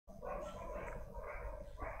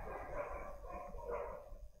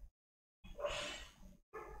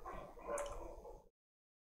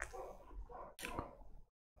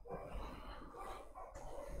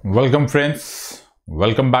Welcome friends,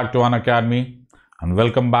 welcome back to Unacademy and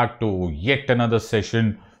welcome back to yet another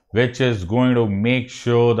session which is going to make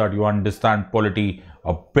sure that you understand polity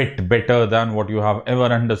a bit better than what you have ever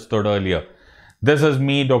understood earlier. This is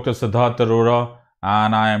me, Dr. Sidharth Arora,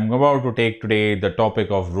 and I am about to take today the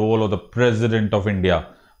topic of role of the President of India.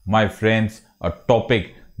 My friends, a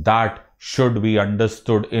topic that should be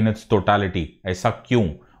understood in its totality. ऐसा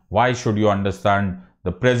क्यों? Why should you understand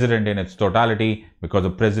the president in its totality? Because the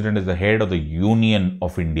president is the head of the Union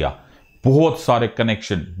of India. बहुत सारे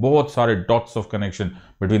connection, बहुत सारे dots of connection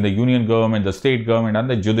between the union government, the state government and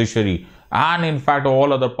the judiciary and in fact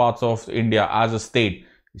all other parts of India as a state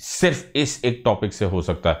सिर्फ इस एक topic से हो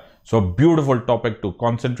सकता है. So a beautiful topic to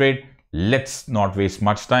concentrate. Let's not waste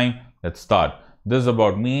much time. Let's start. This is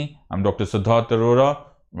about me. I'm Dr. Sidharth Arora,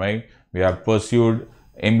 right? We have pursued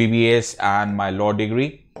MBBS and my law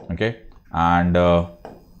degree, okay? And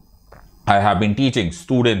I have been teaching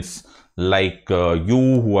students like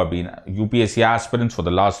you who have been UPSC aspirants for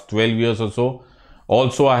the last 12 years or so.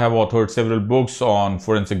 Also, I have authored several books on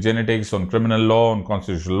forensic genetics, on criminal law, on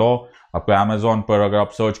constitutional law. आपको Amazon पर अगर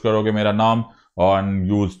आप search करोगे मेरा नाम and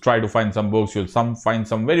you try to find some books, you'll find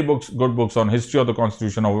some very good books on history of the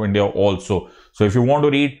Constitution of India also. So if you want to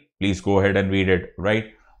read, please go ahead and read it,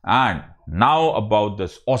 right? And now about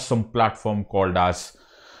this awesome platform called as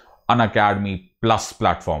Unacademy Plus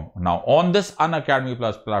platform. Now on this Unacademy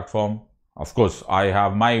Plus platform, of course, I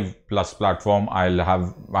have my Plus platform.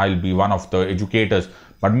 I'll be one of the educators.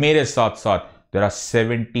 But मेरे साथ there are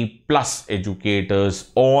 70 plus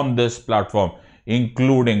educators on this platform,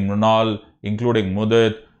 including Mrunal, including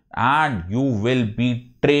Mudit, and you will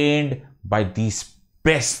be trained by these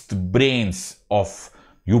best brains of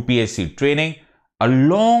UPSC training.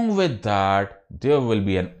 Along with that, there will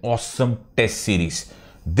be an awesome test series.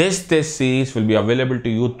 This test series will be available to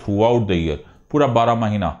you throughout the year. Pura 12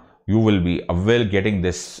 mahina, you will be getting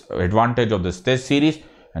this advantage of this test series.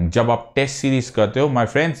 And जब आप test series करते हो, my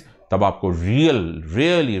friends, तब आपको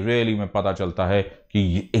really में पता चलता है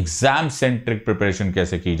कि एग्जाम सेंट्रिक प्रिपरेशन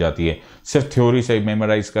कैसे की जाती है. सिर्फ थ्योरी से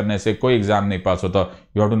मेमोराइज करने से कोई एग्जाम नहीं पास होता.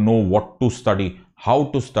 You have to know what to study, how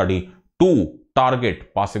to study to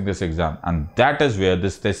target passing this exam, and that is where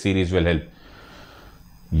this test series will help.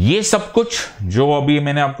 ये सब कुछ जो अभी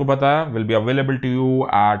मैंने आपको बताया will be available to you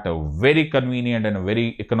at a very convenient and very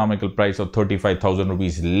economical price of 35,000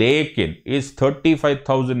 rupees. लेकिन इस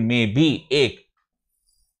 35,000 में भी एक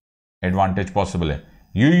एडवांटेज पॉसिबल है.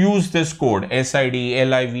 You use this code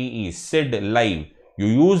SIDLIVE SID live. You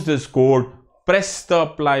use this code, press the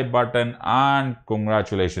apply button, and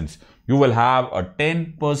congratulations, you will have a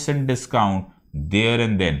 10% discount there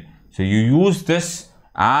and then. So you use this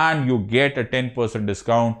and you get a 10%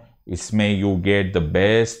 discount. इसमें you get the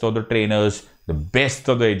best of the trainers, the best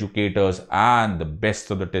of the educators, and the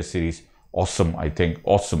best of the test series. Awesome, I think.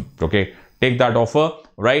 Awesome. Okay, take that offer,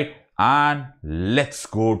 right? And let's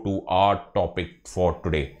go to our topic for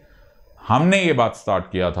today. हमने ये बात start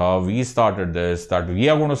किया था. We started this that we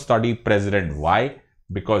are going to study president. Why?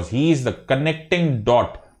 Because he is the connecting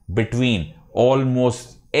dot between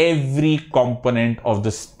almost every component of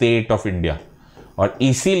the state of India. और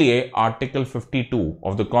इसीलिए Article 52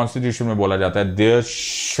 of the Constitution में बोला जाता है there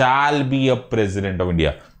shall be a president of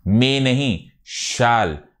India. may नहीं,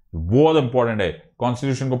 shall. बहुत important है.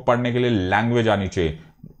 Constitution को पढ़ने के लिए लैंग्वेज आनी चाहिए.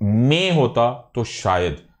 may होता तो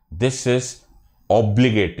शायद. This is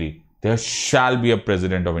obligatory. There shall be a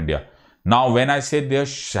president of India. Now when I say there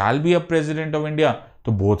shall be a president of India,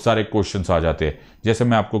 तो बहुत सारे क्वेश्चंस आ जाते हैं. जैसे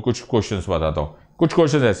मैं आपको कुछ क्वेश्चंस बताता हूं. कुछ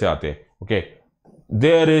क्वेश्चंस ऐसे आते हैं. Okay,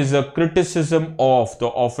 there is a criticism of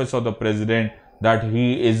the office of the president that he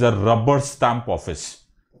is a rubber stamp office.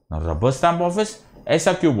 Now rubber stamp office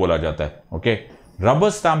ऐसा क्यों बोला जाता है? Okay, रबर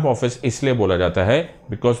स्टैम्प ऑफिस इसलिए बोला जाता है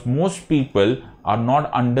because most people are not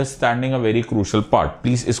understanding a very crucial part.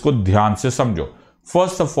 Please इसको ध्यान से समझो.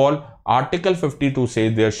 फर्स्ट ऑफ ऑल, आर्टिकल 52 से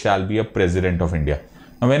there shall be a president of India.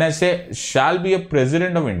 When I से shall be a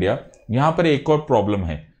president of India, यहां पर एक और प्रॉब्लम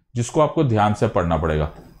है जिसको आपको ध्यान से पढ़ना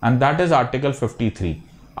पड़ेगा, and that is article 53.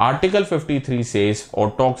 Article 53 says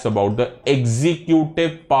और talks about the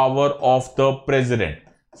executive power of the president.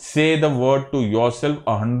 से the word to yourself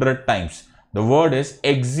 100 times. The word is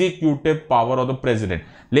executive power of the president.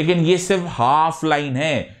 लेकिन ये सिर्फ हाफ लाइन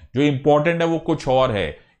है. जो इंपॉर्टेंट है वो कुछ और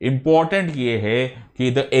है. इंपॉर्टेंट ये है कि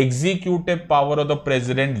the executive power of the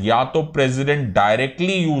president या तो प्रेसिडेंट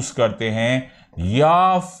डायरेक्टली यूज करते हैं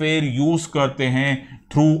या फिर यूज करते हैं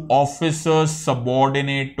through officers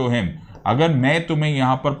subordinate to him. अगर मैं तुम्हें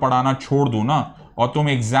यहां पर पढ़ाना छोड़ दूं ना और तुम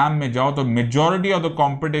एग्जाम में जाओ तो majority of the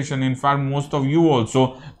competition, in fact most of you also,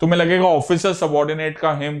 तुम्हें लगेगा ऑफिसर सबऑर्डिनेट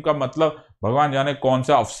का हिम का मतलब भगवान जाने कौन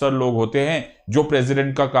से अफसर लोग होते हैं जो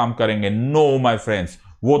प्रेसिडेंट का काम करेंगे। नो माय फ्रेंड्स,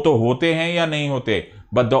 वो तो होते हैं या नहीं होते,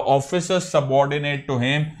 but the officers subordinate to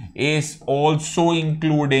him is also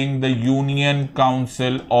including the Union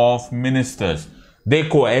Council of Ministers।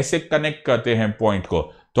 देखो ऐसे कनेक्ट करते हैं पॉइंट को,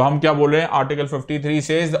 तो हम क्या बोल रहे हैं, article 53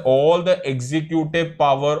 says all the executive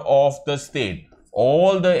power of the state,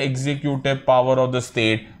 all the executive power of the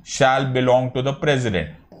state shall belong to the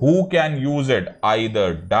president, who can use it either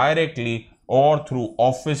directly or through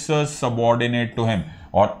officers subordinate to him,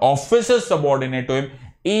 और officers subordinate to him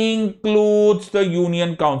includes the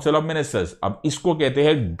Union Council of Ministers। अब इसको कहते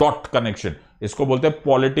हैं dot connection, इसको बोलते हैं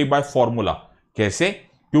polity by formula. कैसे?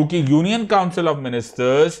 क्योंकि यूनियन काउंसिल ऑफ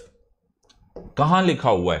मिनिस्टर्स कहां लिखा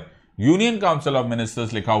हुआ है? यूनियन काउंसिल ऑफ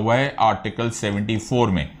मिनिस्टर्स लिखा हुआ है आर्टिकल 74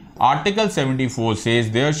 में। Article 74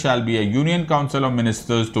 says there shall be a Union Council of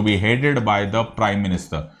Ministers to be headed by the Prime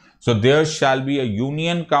Minister। So there shall be a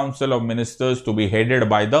Union Council of Ministers to be headed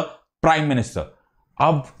by the Prime Minister।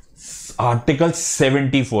 अब article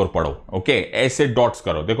 74 पढ़ो, okay, ऐसे dots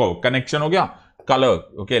करो, देखो connection हो गया, colour,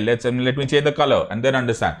 okay, let me change the colour and then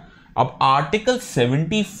understand. अब article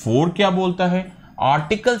 74 क्या बोलता है?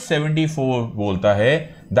 आर्टिकल 74 बोलता है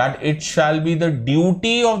that it shall be the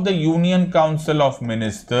duty of the union council of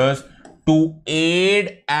ministers to add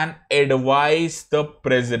and advise the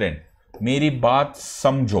president. मेरी बात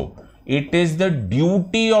समझो, it is the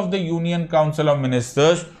duty of the union council of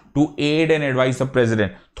ministers to add and advice the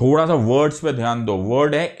president. थोड़ा सा words पे ध्यान दो,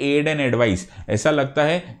 word है add and advice. ऐसा लगता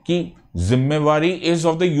है कि जिम्मेवारी is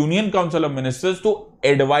of the union council of ministers to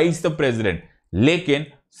advice the president, लेकिन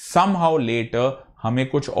समहाउ लेटर हमें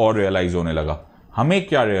कुछ और रियलाइज होने लगा। हमें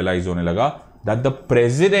क्या रियलाइज होने लगा? That the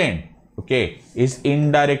president, okay, is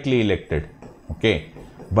indirectly elected, okay,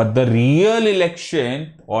 but the real election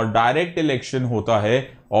और डायरेक्ट इलेक्शन होता है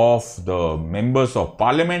of the members of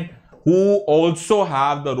parliament who also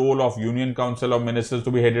have the role of Union Council of Ministers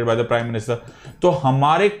to be headed by the Prime Minister। तो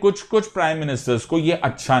हमारे कुछ prime ministers को ये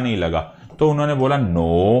अच्छा नहीं लगा, तो उन्होंने बोला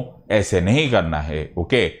नो, ऐसे नहीं करना है,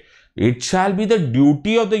 okay, it shall be the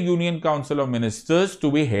duty of the union council of ministers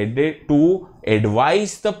to be headed to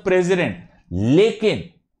advise the president, लेकिन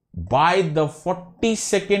by the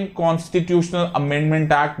 42nd constitutional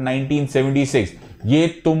amendment act 1976। ये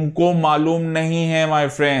तुमको मालूम नहीं है माय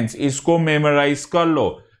फ्रेंड्स, इसको मेमोराइज कर लो।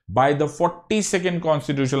 By the 42nd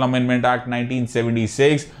Constitutional Amendment Act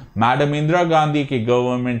 1976, madam Indira Gandhi की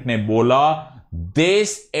government ने बोला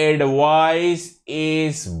this advice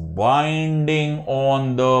is binding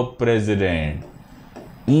on the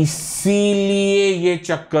president. इसीलिए ये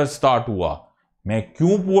चक्कर स्टार्ट हुआ। मैं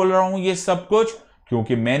क्यों बोल रहा हूं ये सब कुछ?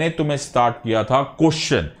 क्योंकि मैंने तुम्हें स्टार्ट किया था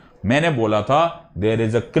क्वेश्चन, मैंने बोला था there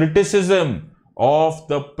is a criticism of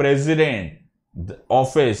the president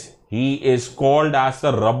office, he is called as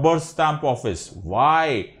the rubber stamp office। Why?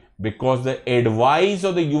 Because the advice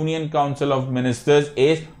of the Union Council of Ministers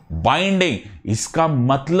is binding। इसका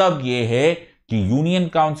मतलब यह है कि यूनियन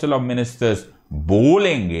काउंसिल ऑफ मिनिस्टर्स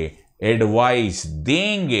बोलेंगे, advice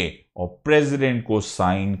देंगे और president को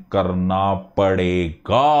sign करना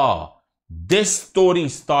पड़ेगा। This story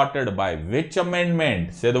started by which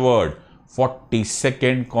amendment? Say the word।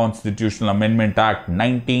 42nd Constitutional Amendment Act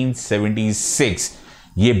 1976।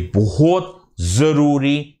 ये बहुत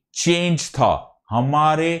जरूरी चेंज था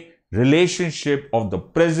हमारे relationship of the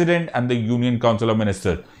president and the union council of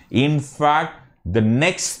minister. In fact the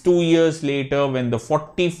next 2 years later when the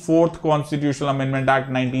 44th Constitutional Amendment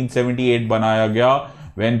Act 1978 बनाया गया,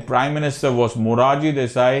 when Prime Minister was Morarji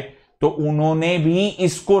Desai, तो उन्होंने भी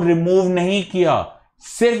इसको रिमूव नहीं किया,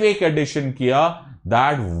 सिर्फ एक एडिशन किया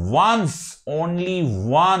that once, only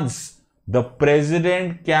once the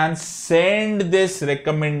president can send this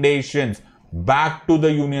recommendations back to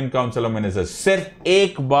the Union Council of Ministers। सिर्फ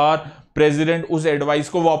एक बार प्रेसिडेंट उस एडवाइस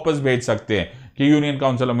को वापस भेज सकते हैं कि यूनियन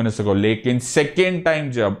काउंसिल ऑफ मिनिस्टर को, लेकिन सेकेंड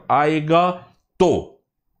टाइम जब आएगा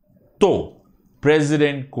तो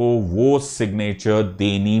प्रेसिडेंट को वो सिग्नेचर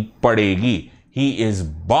देनी पड़ेगी। He is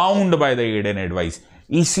bound by the add and advice.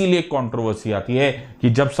 इसीलिए कंट्रोवर्सी आती है कि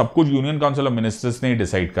जब सब कुछ यूनियन काउंसिल ऑफ मिनिस्टर्स ने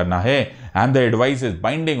डिसाइड करना है and the advice is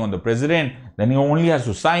binding on the president, then he only has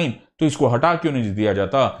to sign. तो इसको हटा क्यों नहीं दिया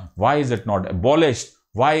जाता? Why is it not abolished?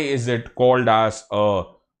 Why is it called as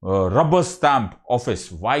rubber stamp office?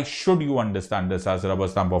 Why should you understand this as rubber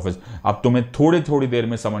stamp office? अब तुम्हें थोड़ी देर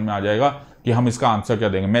में समझ में आ जाएगा कि हम इसका आंसर क्या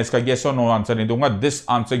देंगे। मैं इसका yes और no आंसर नहीं दूंगा। This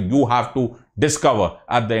answer you have to discover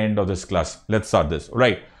at the end of this class. Let's start this,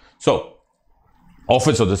 right? So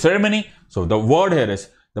office of the ceremony, so the word here is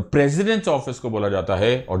the presidents office को बोला जाता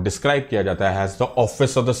है और describe किया जाता है as the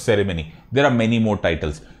office of the ceremony. There are many more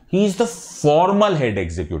titles. he is the formal head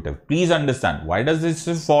executive. Please understand, why does this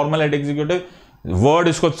say formal head executive? Word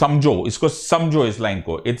इसको समझो इस line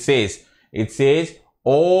को. It says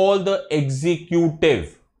all the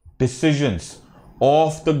executive decisions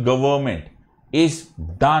of the government is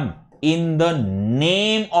done in the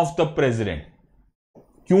name of the president.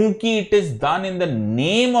 क्योंकि it is done in the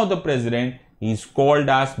name of the president, he is called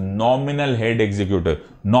as nominal head executive.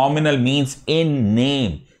 Nominal means in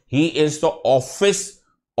name. He is the office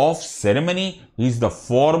of ceremony. He is the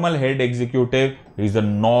formal head executive. He is the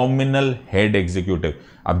nominal head executive.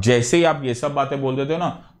 अब जैसे ही आप ये सब बातें बोल देते हो ना,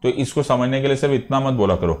 तो इसको समझने के लिए सिर्फ इतना मत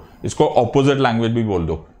बोला करो, इसको ऑपोजिट लैंग्वेज भी बोल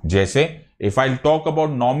दो. जैसे if I'll talk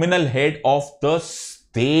about nominal head of the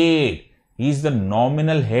state, he is the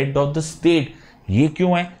nominal head of the state. ये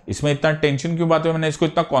क्यों है, इसमें इतना टेंशन क्यों बात है, मैंने इसको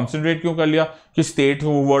इतना कॉन्सेंट्रेट क्यों कर लिया कि स्टेट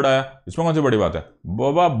वर्ड आया, इसमें कौन सी बड़ी बात है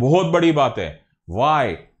बाबा, बहुत बड़ी बात है.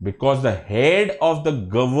 Why? Because the head of the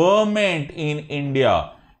government in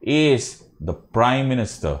India is the prime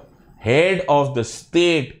minister. Head of the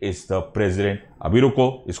state is the president. अभी रुको,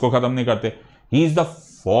 इसको खत्म नहीं करते. He is the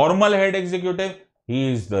formal head executive.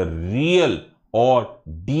 He is the real or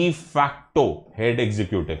de facto head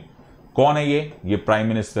executive. कौन है ये prime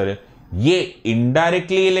minister है. ये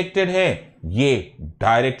इनडायरेक्टली इलेक्टेड है, ये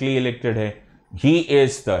डायरेक्टली इलेक्टेड है. He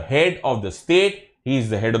is the head of the state. He is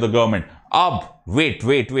the head of the government. अब wait.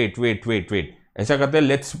 ऐसा करते हैं,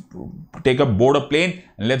 let's take a board a plane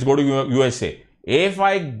and let's go to USA. If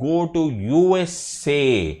I go to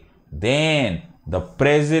USA, then the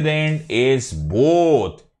president is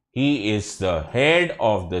both. He is the head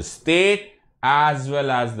of the state as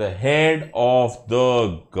well as the head of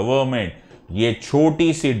the government. ये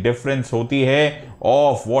छोटी सी difference होती है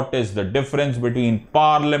of what is the difference between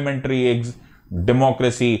parliamentary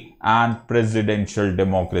democracy and presidential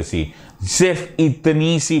democracy. सिर्फ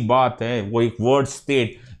इतनी सी बात है. वो एक वर्ड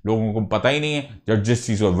स्टेट लोगों को पता ही नहीं है. जब जिस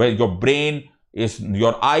चीज को your brain is,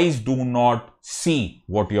 your eyes do not see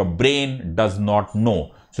what your brain does not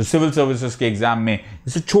know. So civil services के एग्जाम में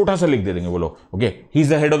इसे छोटा सा लिख दे देंगे वो लोग. Okay, he is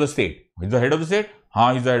the head of the state. He is the head of the state.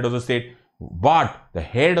 हाँ, he is the head of the state. But the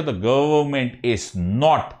head of the government is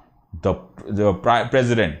not the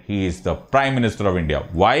president. He is the prime minister of India.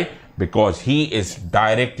 Why? Because he is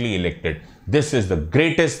directly elected. This is the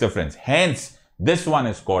greatest difference. Hence, this one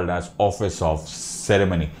is called as office of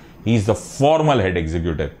ceremony. He is the formal head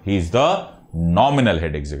executive. He is the nominal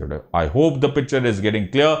head executive. I hope the picture is getting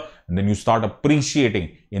clear, and then you start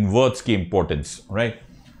appreciating in words की importance, right?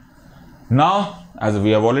 Now, as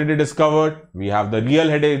we have already discovered, we have the real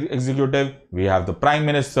head executive, we have the prime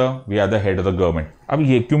minister, we have the head of the government. अब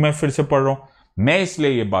ये क्यों मैं फिर से पढ़ रहा हूँ? मैं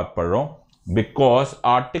इसलिए ये बात पढ़ रहा हूँ because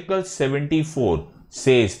Article 74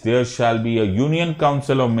 says there shall be a Union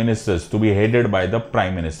Council of Ministers to be headed by the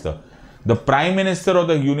Prime Minister. The Prime Minister or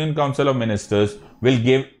the Union Council of Ministers will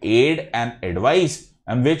give aid and advice,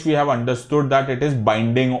 and which we have understood that it is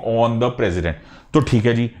binding on the President. तो ठीक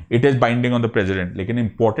है जी, it is binding on the President. लेकिन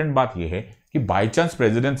important बात यह है कि by chance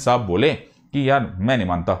President साहब बोले कि यार मैं नहीं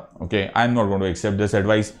मानता, okay, I am not going to accept this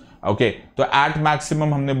advice. Okay, तो at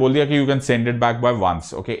maximum हमने बोल दिया कि you can send it back by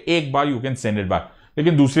once. Okay, एक बार you can send it back.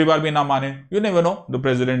 लेकिन दूसरी बार भी ना माने, you never know, the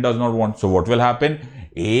president does not want. So what will happen?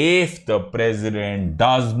 If the president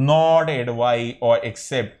does not advise or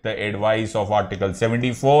accept the advice of Article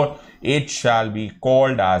 74, it shall be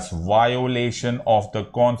called as violation of the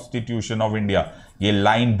Constitution of India. ये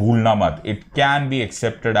line भूलना मत. It can be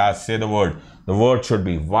accepted as, say the word. The word should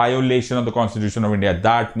be violation of the Constitution of India.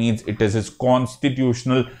 That means it is his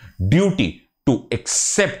constitutional duty to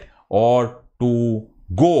accept or to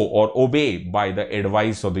go or obey by the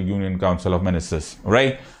advice of the Union Council of Ministers,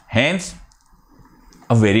 right? Hence,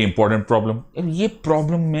 a very important problem. ये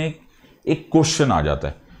problem में एक question आ जाता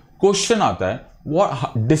है. Question आता है,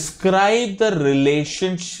 what describe the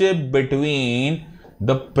relationship between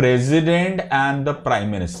the president and the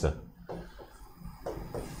prime minister.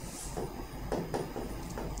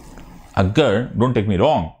 अगर, don't take me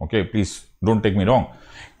wrong, okay, please don't take me wrong.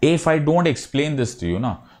 If I don't explain this to you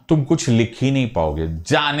ना, तुम कुछ लिख ही नहीं पाओगे.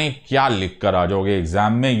 जाने क्या लिख कर आ जाओगे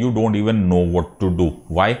एग्जाम में. You don't even know what to do.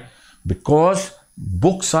 Why? Because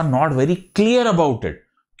books are not very clear about it.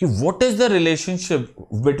 कि what is the relationship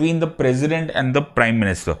between the president and the prime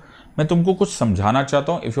minister. मैं तुमको कुछ समझाना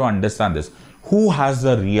चाहता हूं. If you understand this, who has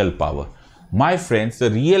the real power? My friends,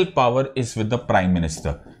 the real power is with the prime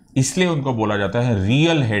minister. इसलिए उनको बोला जाता है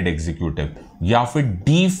रियल हेड एग्जीक्यूटिव या फिर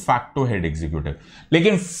डी फैक्टो हेड एग्जीक्यूटिव.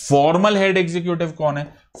 लेकिन फॉर्मल हेड एग्जीक्यूटिव कौन है?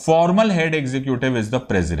 Formal head executive is the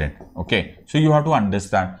president. Okay, so you have to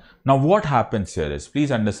understand. Now what happens here is,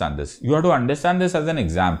 please understand this. You have to understand this as an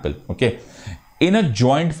example. Okay, in a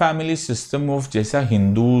joint family system of जैसा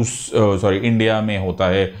India में होता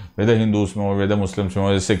है, weather Hindus में हो, weather Muslims में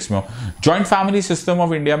हो, Sikhs में हो, joint family system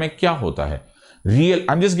of India में क्या होता है? Real,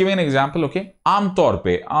 I am just giving an example, okay.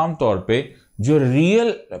 आमतौर पे जो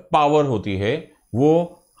रियल पावर होती है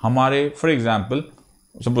वो हमारे, for example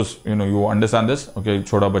suppose you understand this, okay,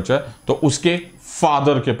 छोटा बच्चा है तो उसके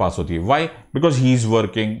फादर के पास होती है। Why? Because he is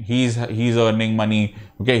working, he is earning money,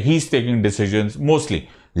 okay, he is taking decisions mostly.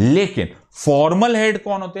 लेकिन फॉर्मल हेड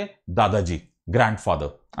कौन होते हैं? दादाजी, grandfather.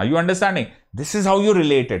 Are you understanding? This is how you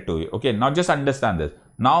related to it, okay. Now just understand this.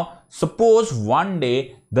 Now suppose one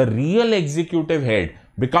day the real executive head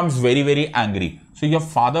becomes very very angry, so your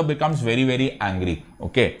father becomes very very angry,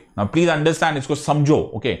 okay. Now please understand, इसको समझो,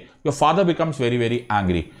 okay. Your father becomes very very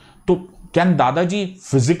angry, तो can दादाजी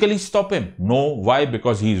physically stop him? No. Why?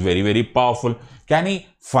 Because he is very very powerful. Can he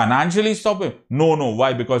financially stop him? No. Why?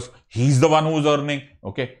 Because he's the one who's earning,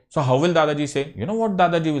 okay. So how will दादाजी say? You know what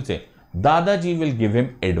दादाजी will say? दादाजी will give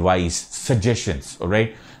him advice, suggestions, all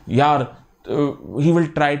right. यार, he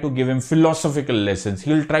will try to give him philosophical lessons,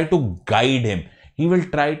 he will try to guide him, he will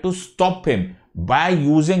try to stop him by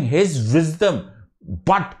using his wisdom,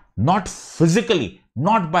 but not physically,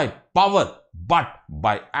 not by power, but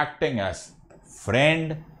by acting as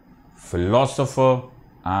friend, philosopher,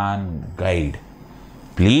 and guide.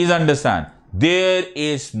 Please understand, there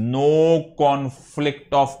is no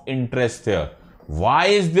conflict of interest here. Why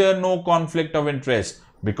is there no conflict of interest?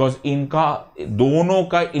 Because इनका दोनों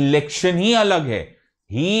का election ही अलग है.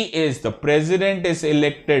 He is, the president is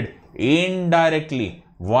elected indirectly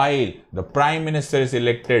while the prime minister is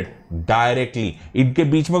elected directly. इनके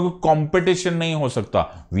बीच में कोई competition नहीं हो सकता.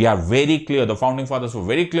 We are very clear, the founding fathers were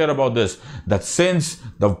very clear about this, that since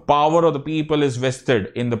the power of the people is vested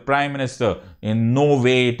in the prime minister, in no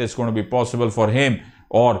way it is going to be possible for him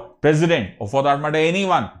or president or for that matter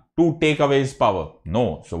anyone to take away his power.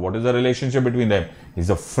 No. So what is the relationship between them? He's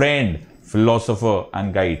a friend, philosopher,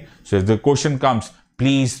 and guide. So if the question comes,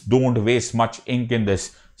 please don't waste much ink in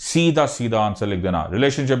this. सीधा answer लिख देना.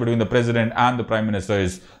 Relationship between the president and the prime minister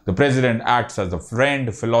is the president acts as the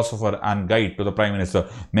friend, philosopher and guide to the prime minister.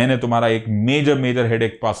 मैंने तुम्हारा एक major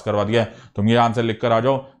headache पास करवा दिया है. तुम ये आंसर लिख कर आ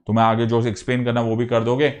जाओ, तुम्हें आगे जो एक्सप्लेन करना वो भी कर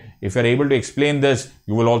दोगे. If you are able to explain this,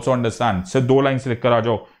 you will also understand. सिर्फ 2 लाइन से लिख कर आ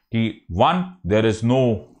जाओ कि 1, there is no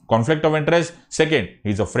conflict of interest. Second, he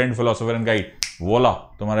is a friend, philosopher and guide. Voila,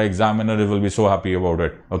 तुम्हारा examiner will be so happy about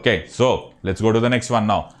it. Okay, so let's go to the next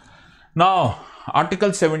one now.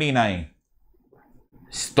 Article 79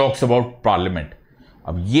 talks about parliament.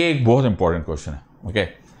 अब ये एक बहुत important question है, okay.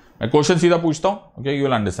 मैं question सीधा पूछता हूं, okay, you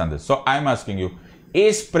will understand this. So I am asking you,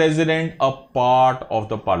 is president a part of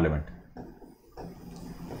the parliament?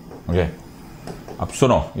 Okay, अब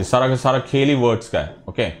सुनो, ये सारा का सारा खेल ही वर्ड्स का है,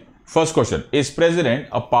 okay. First question, is president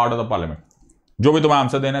a part of the parliament? जो भी तुम्हें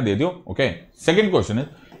आंसर देना दे दियो, okay. Second question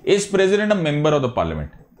is president a member of the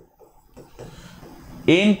parliament?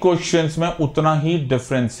 In questions में उतना ही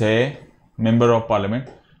डिफरेंस है, मेंबर ऑफ पार्लियामेंट,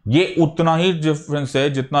 ये उतना ही डिफरेंस है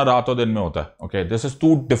जितना रात और दिन में होता है, okay. This is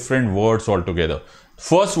 2 different words all together.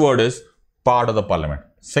 First word is part of the parliament,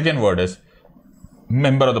 second word is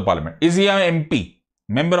member of the parliament. Is he MP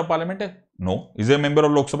member of parliament है? No. Is a member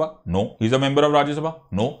of Lok Sabha? No. Is a member of Rajya Sabha?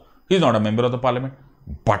 No. He is not a member of the parliament.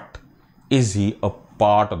 But is he a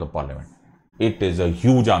part of the parliament? It is a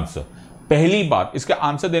huge answer. पहली बात, इसके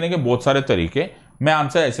answer देने के बहुत सारे तरीके, मैं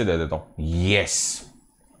answer ऐसे दे देता हूं, यस.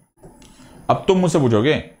 अब तुम मुझसे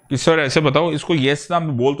पूछोगे कि सर ऐसे बताओ, इसको यस नाम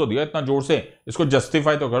बोल तो दिया इतना जोर से, इसको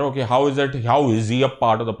जस्टिफाई तो करो कि how is he a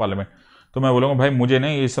part of the parliament. तो मैं बोलूंगा भाई मुझे ना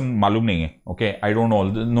ये सब मालूम नहीं है, okay, I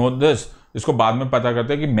don't know this. इसको बाद में पता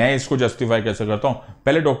करते हैं कि मैं इसको जस्टिफाई कैसे करता हूं.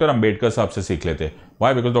 पहले डॉक्टर अंबेडकर साहब से सीख लेते.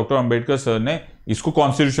 Why? Because doctor Ambedkar sir ने इसको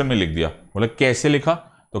कॉन्स्टिट्यूशन में लिख दिया. बोले कैसे लिखा?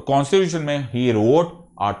 तो कॉन्स्टिट्यूशन में he wrote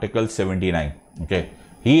article 79, okay.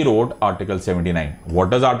 He wrote Article 79. What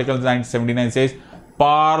does Article 79 says?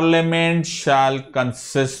 Parliament shall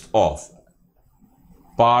consist of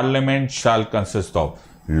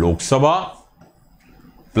Lok Sabha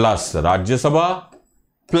plus Rajya Sabha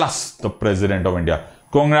plus the President of India.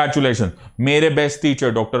 Congratulations, मेरे बेस्ट टीचर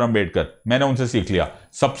डॉक्टर अंबेडकर, मैंने उनसे सीख लिया.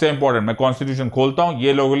 सबसे इंपॉर्टेंट, मैं constitution खोलता हूं,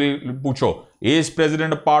 ये लोगों पूछो is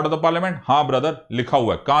president part of the parliament? हाँ ब्रदर, लिखा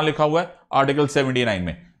हुआ है. कहां लिखा हुआ है? आर्टिकल 79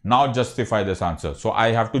 में. Now justify this answer. So I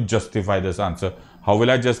have to justify this answer. How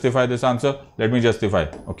will I justify this answer? Let me justify.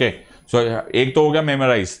 Okay. So एक तो हो गया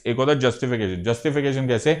memorize, एक होता है justification. Justification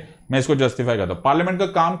कैसे मैं इसको justify करता हूं? पार्लियामेंट का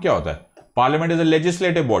काम क्या होता है? Parliament is a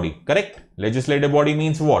legislative body, correct? Legislative body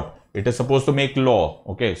means what? It is supposed to make law.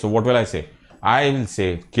 Okay. So what will I say? I will say,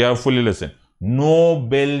 carefully listen, no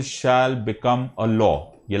bill shall become a law.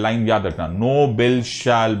 ये line याद रखना, no bill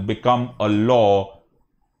shell become a law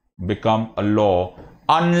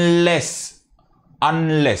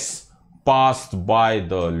unless passed by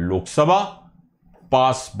the Lok Sabha,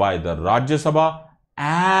 passed by the Rajya Sabha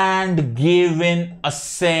and given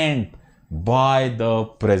assent by the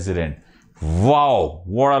president. Wow,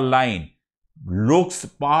 what a line.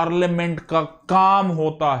 Parliament का काम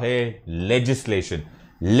होता है legislation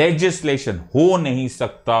हो नहीं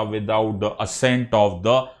सकता without the ascent of the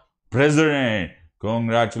president.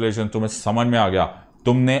 Congratulation, तुम्हें समझ में आ गया,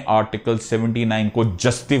 तुमने आर्टिकल 79 को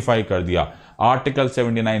जस्टिफाई कर दिया। Article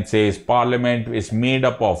 79 says parliament is made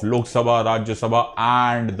up of Lok Sabha, Rajya Sabha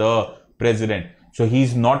and the president. So he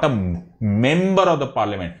is not a member of the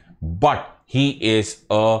parliament, but he is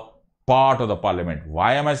a part of the parliament.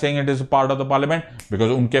 Why am I saying it is a part of the parliament?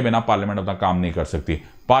 Because उनके बिना parliament अपना काम नहीं कर सकती।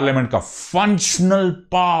 Parliament का functional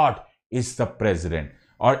part is the president.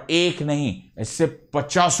 और एक नहीं, इससे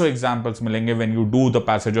 50 एग्जांपल्स मिलेंगे when you do the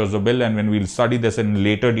passage of the bill and when we'll study this in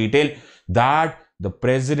later detail that the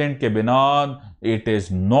president के बिना it is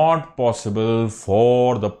not possible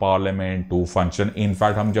for the parliament to function. In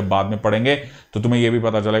fact हम जब बाद में पढ़ेंगे तो तुम्हें यह भी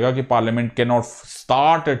पता चलेगा कि parliament cannot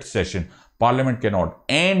start its session, parliament cannot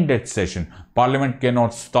end its session, parliament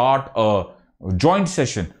cannot start a joint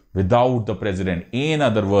session without the president. In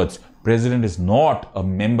other words, president is not a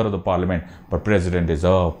member of the parliament, but president is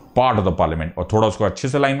a part of the parliament. और थोड़ा उसको अच्छे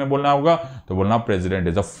से line में बोलना होगा तो बोलना president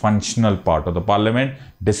is a functional part of the parliament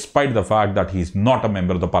despite the fact that he is not a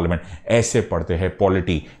member of the parliament. ऐसे पढ़ते हैं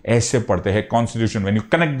polity, ऐसे पढ़ते हैं constitution when you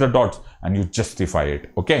connect the dots and you justify it.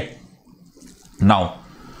 Okay? Now,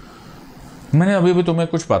 मैंने अभी भी तुम्हें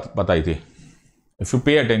कुछ बात बताई थी. If you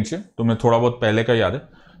pay attention, तुम्हें थोड़ा बहुत पहले का याद है,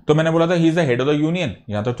 तो मैंने बोला था he is the head of the union,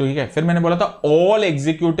 यहां तक तो ठीक है। फिर मैंने बोला था all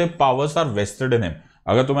executive powers are wasted in him.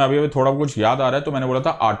 अगर तुम्हें अभी थोड़ा कुछ याद आ रहा है तो मैंने बोला था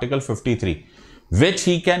article 53 which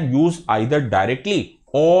he can use either directly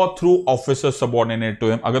और through officer subordinate to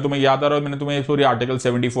him. अगर तुम्हें याद आ रहा है, मैंने तुम्हें पूरी आर्टिकल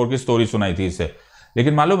 74 की स्टोरी सुनाई थी इससे।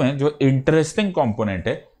 लेकिन मालूम है जो इंटरेस्टिंग कंपोनेंट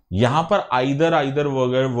है, यहां पर आइदर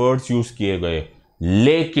वर्ड्स यूज किए गए,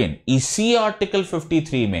 लेकिन इसी आर्टिकल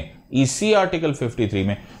 53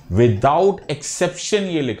 में विदाउट एक्सेप्शन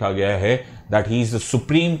ये लिखा गया है that he is the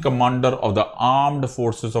supreme commander of the armed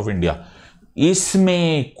forces of India.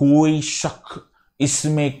 इसमें कोई शक,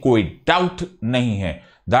 इसमें कोई डाउट नहीं है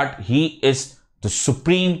that he is the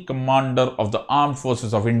supreme commander of the armed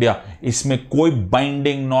forces of India. इसमें कोई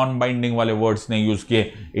बाइंडिंग नॉन बाइंडिंग वाले वर्ड्स नहीं यूज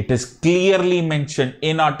किए। It is clearly mention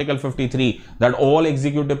in article 53 that all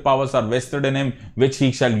executive powers are wasted in him which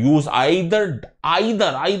he shall use either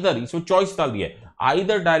इसमें choice डाल दिया,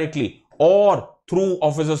 either directly और through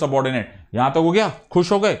officer subordinate. यहां तक हो गया,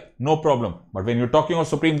 खुश हो गए, no problem. But when you talking of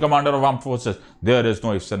supreme commander of armed forces there is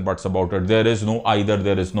no ifs and buts about it, there is know either,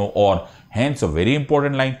 there is no और। Hence a very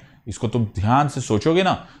important line. इसको तुम ध्यान से सोचोगे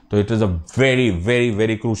ना तो it is a very very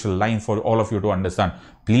very crucial line for all of you to understand.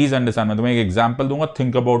 Please understand. मैं तुम्हें एक एग्जांपल दूंगा,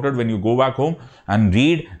 think about it when you go back home and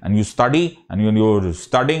read and you study and your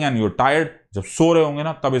studying and your tired. जब सो रहे होंगे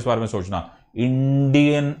ना तब इस बारे में सोचना।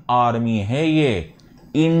 इंडियन आर्मी है ये,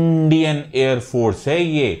 इंडियन एयरफोर्स है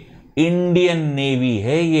ये, इंडियन नेवी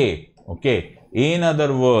है ये। Okay, in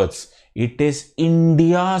other words it is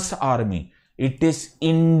India's army, it is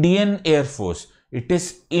Indian air force, it is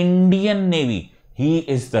Indian Navy. He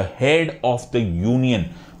is the head of the union.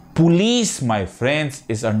 Police, my friends,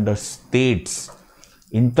 is under states.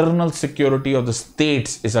 Internal security of the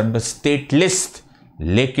states is under state list.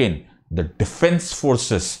 लेकिन the defense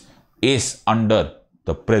forces is under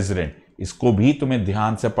the president. इसको भी तुम्हें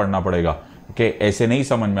ध्यान से पढ़ना पड़ेगा। Okay, ऐसे नहीं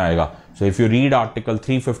समझ में आएगा। So if you read article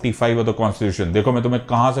 355 of the constitution, देखो मैं तुम्हें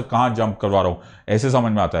कहां से कहां जंप करवा रहा हूं, ऐसे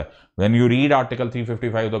समझ में आता है। When you read article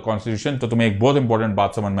 355 of the constitution, तो तुम्हें एक बहुत इंपॉर्टेंट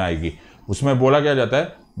बात समझ में आएगी। उसमें बोला क्या जाता है,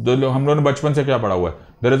 हम लोगों ने बचपन से क्या पढ़ा हुआ है,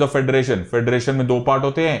 there is a federation. Federation में दो पार्ट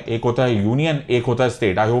होते हैं, एक होता है यूनियन, एक होता है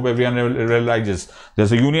state. I hope everyone realises there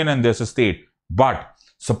is a union and there is a state. But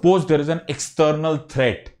suppose there is an external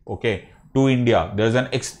threat, okay, to India. There is an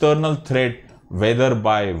external threat whether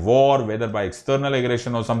by war, whether by external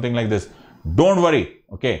aggression or something like this, don't worry,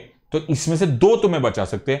 okay? तो इसमें से दो तुम्हें बचा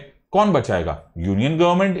सकते हैं। कौन बचाएगा? यूनियन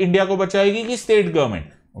गवर्नमेंट इंडिया को बचाएगी कि state government?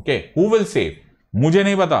 Okay, who will save? मुझे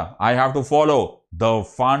नहीं पता। I have to follow the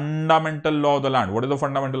fundamental law of the land. What is the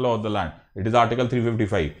fundamental law of the land? It is article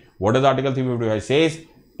 355। What is article 355? says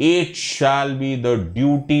it shall be the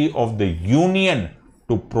duty of the union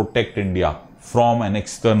to protect India from an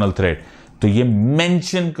external threat. तो ये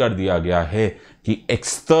mention कर दिया गया है कि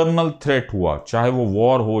external threat हुआ, चाहे वो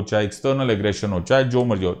वॉर हो, चाहे एक्सटर्नल एग्रेशन हो, चाहे जो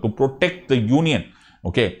मर्जी हो, to protect the union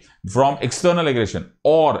okay, from external aggression.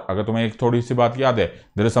 और अगर तुम्हें एक थोड़ी सी बात याद है,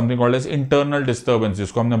 there is something called as internal disturbance,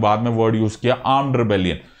 जिसको हमने बाद में वर्ड यूज किया आर्म्ड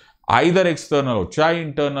रिबेलियन। आइदर एक्सटर्नल हो चाहे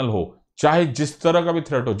इंटरनल हो, चाहे जिस तरह का भी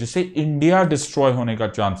थ्रेट हो जिससे इंडिया डिस्ट्रॉय होने का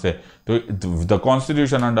चांस है, तो the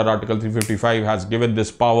constitution under article 355 has given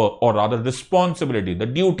this power, और rather responsibility, the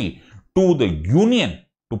duty to the union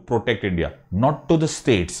to protect India, not to the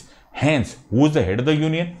states. Hence, who is the head of the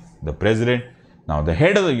union? The president. Now, the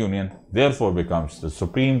head of the union therefore becomes the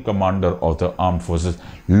supreme commander of the armed forces.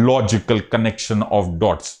 Logical connection of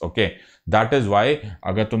dots. Okay, that is why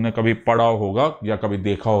अगर तुमने कभी पढ़ा होगा या कभी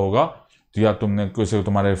देखा होगा, तो या तुमने किसी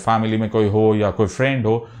तुम्हारे फैमिली में कोई हो या कोई फ्रेंड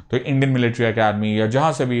हो, तो इंडियन मिलिट्री एकेडमी या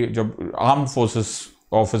जहां से भी जब आर्म्ड फोर्सेस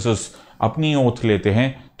ऑफिसर्स अपनी ओथ लेते हैं,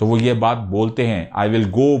 तो वो ये बात बोलते हैं, I will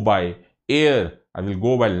go by air, I will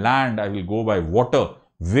go by land, I will go by water,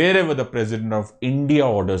 wherever the president of India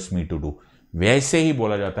orders me to do. वैसे ही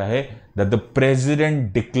बोला जाता है that the president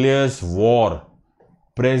declares war,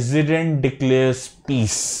 president declares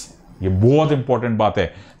peace. ये बहुत important बात है।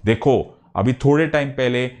 देखो, अभी थोड़े टाइम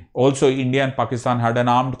पहले also India and Pakistan had an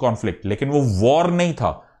armed conflict, लेकिन वो war नहीं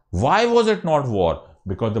था। Why was it not war?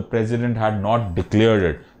 Because the president had not declared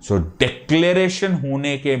it. So declaration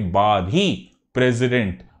होने के बाद ही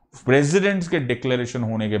प्रेसिडेंट्स के डिक्लेरेशन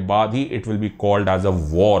होने के बाद ही it will be called as a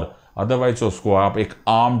war. Otherwise उसको आप एक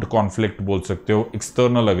आर्म्ड कॉन्फ्लिक्ट बोल सकते हो,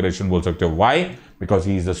 एक्सटर्नल अग्रेशन बोल सकते हो। Why? Because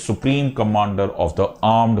he is the supreme commander of the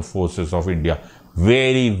armed forces of India.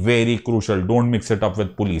 Very very crucial, don't mix it up with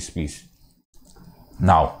police piece.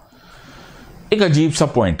 Now एक अजीब सा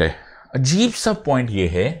पॉइंट है, अजीब सा पॉइंट ये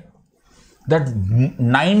है that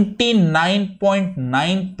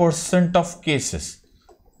 99.9% of cases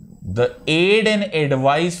the aid and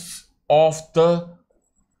advice of the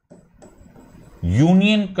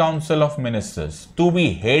Union Council of Ministers to be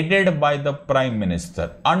headed by the Prime Minister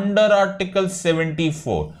under Article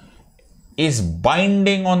 74 is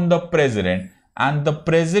binding on the President, and the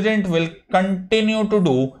President will continue to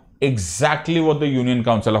do exactly what the Union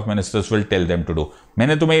Council of Ministers will tell them to do.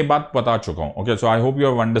 मैंने तुम्हें ये बात बता चुका हूं, okay? So I hope you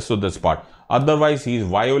have understood this part. Otherwise, he is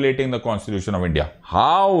violating the Constitution of India.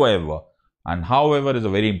 However, and however is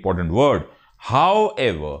a very important word.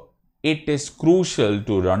 However, it is crucial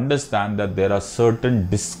to understand that there are certain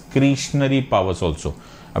discretionary powers also.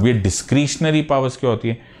 अब ये discretionary powers क्या होती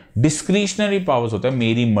है? Discretionary powers होता है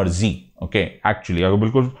मेरी मर्जी। Okay, actually अगर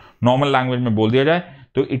बिल्कुल normal language में बोल दिया जाए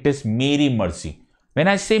तो it is मेरी मर्जी। When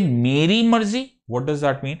I say मेरी मर्जी, what does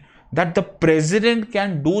that mean? That the president can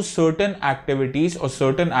do certain activities or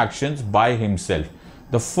certain actions by himself.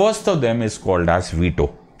 The first of them is called as veto.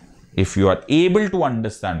 If you are able to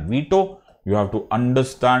understand veto, you have to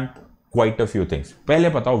understand quite a few things. पहले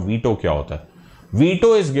बताओ veto क्या होता है?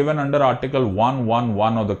 Veto is given under Article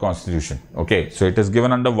 111 of the Constitution. Okay, so it is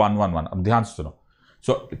given under 111. अब ध्यान से सुनो.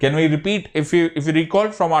 So can we repeat? If you recall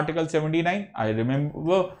from Article 79, I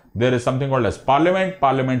remember there is something called as Parliament.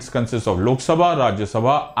 Parliament consists of Lok Sabha, Rajya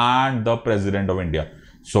Sabha, and the President of India.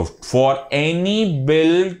 So for any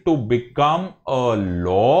bill to become a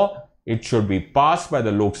law, it should be passed by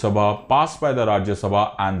the Lok Sabha, passed by the Rajya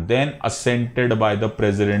Sabha, and then assented by the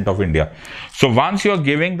President of India. So once you are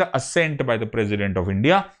giving the assent by the President of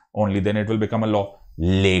India, only then it will become a law.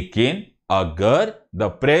 लेकिन अगर the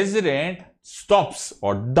President stops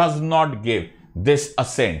or does not give this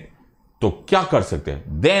assent, तो क्या कर सकते हैं?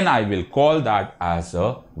 Then I will call that as a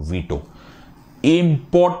veto.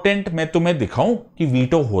 Important मैं तुम्हें दिखाऊं कि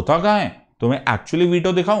veto होता कहां है? तुम्हें actually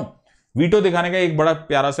veto दिखाऊं? वीटो दिखाने का एक बड़ा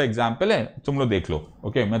प्यारा सा एग्जाम्पल है, तुम लोग देख लो।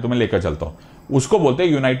 ओके, मैं तुम्हें लेकर चलता हूं। उसको बोलते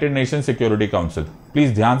हैं United nation security council.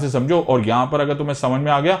 Please ध्यान से समझो, और यहां पर अगर तुम्हें समझ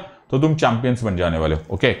में आ गया तो तुम चैंपियंस बन जाने वाले हो।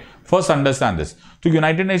 Okay, first understand this. तो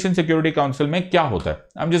यूनाइटेड नेशन सिक्योरिटी काउंसिल में क्या होता है?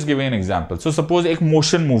 I am just giving an example. So suppose एक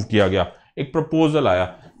मोशन मूव किया गया, एक प्रपोजल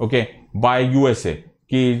आया, ओके, बाय यूएसए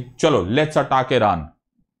कि चलो लेट्स अटैक ईरान।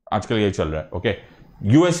 आजकल ये चल रहा है। Okay,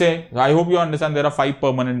 USA, I hope you understand there are 5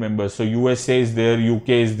 permanent members. So USA is there,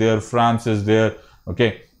 UK is there, France is there, okay,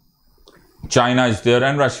 China is there,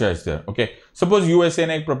 and Russia is there. Okay, suppose USA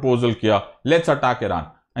ने एक proposal किया, let's attack Iran,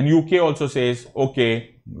 and UK also says, okay,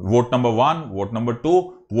 vote number 1, vote number 2,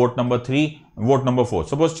 vote number 3, vote number 4.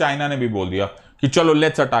 Suppose China ने भी बोल दिया कि चलो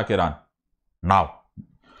let's attack Iran. Now,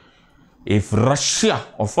 if Russia,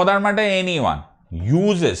 or for that matter anyone,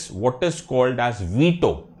 uses what is called as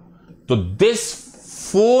veto, so this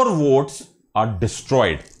 4 votes are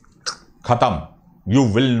destroyed. खत्म. You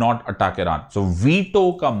will not attack Iran. So veto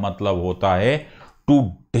का मतलब होता है to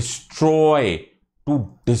destroy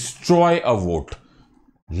a vote.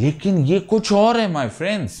 लेकिन ये कुछ और है my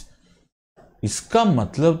friends. इसका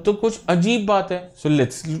मतलब तो कुछ अजीब बात है. So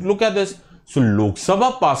let's look at this. So Lok Sabha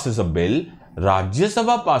passes a bill Rajya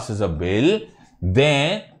Sabha passes a bill,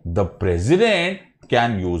 then the president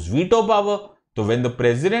can use veto power. तो when the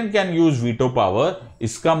president can use veto power,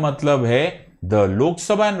 इसका मतलब है the Lok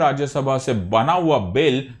Sabha and Rajya Sabha से बना हुआ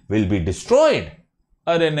bill will be destroyed.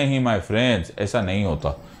 अरे नहीं my friends, ऐसा नहीं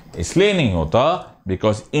होता. इसलिए नहीं होता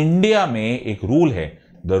because India में एक rule है.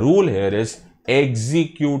 The rule here is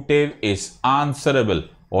executive is answerable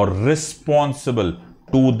or responsible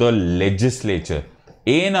to the legislature.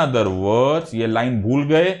 In other words, ये लाइन भूल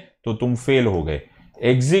गए तो तुम फेल हो गए.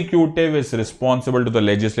 Executive is responsible to the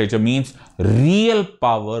legislature means real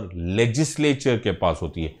power legislature के पास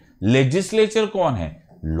होती है. Legislature कौन है?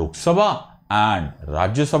 लोकसभा and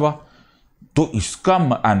राज्यसभा. तो इसका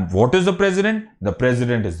and what is the president? The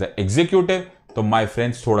president is the executive. तो my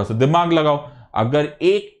friends थोड़ा सा दिमाग लगाओ. अगर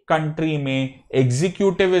एक कंट्री में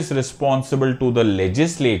executive is responsible to the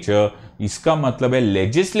legislature, इसका मतलब है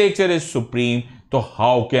लेजिस्लेचर इज सुप्रीम, तो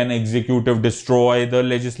how can executive destroy the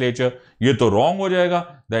legislature? ये तो रॉन्ग हो जाएगा.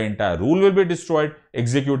 The entire rule will be destroyed.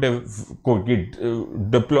 Executive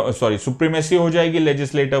को सुप्रीमेसी हो जाएगी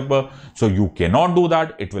लेजिस्लेटर पर. So you can not do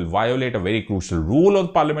that. It will violet a very crucial rule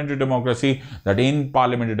of parliamentary democracy, that in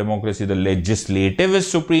parliamentary democracy the legislative is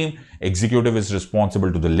supreme, executive is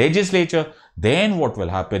responsible to the legislature. Then what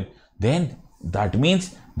will happen? Then that means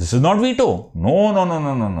this is not veto.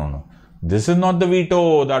 No. This is not the veto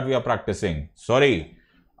that we are practicing. Sorry.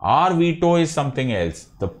 Our veto is something else.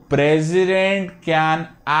 The president can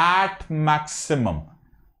at maximum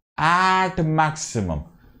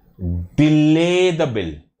delay the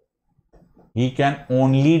bill. He can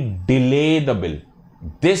only delay the bill.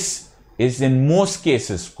 This is in most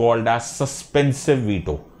cases called as suspensive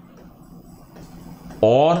veto.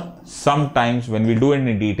 Or sometimes when we do it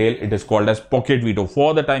in detail, it is called as pocket veto.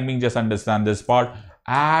 For the time being, just understand this part.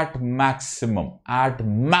 At maximum,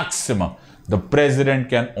 the president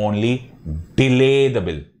can only delay the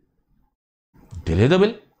bill. Delay the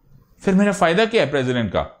bill? फिर मेरा फायदा क्या है president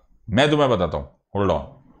का? मैं तुम्हें बताता हूं. Hold on.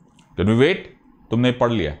 Can we wait? तुमने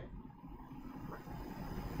पढ़ लिया.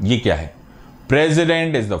 ये क्या है?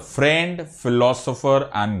 President is the friend, philosopher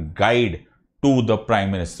and guide to the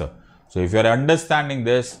prime minister. So if you are understanding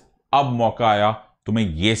this, अब मौका आया तुम्हें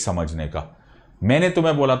यह समझने का. मैंने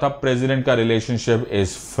तुम्हें बोला था प्रेसिडेंट का relationship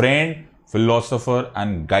is friend, philosopher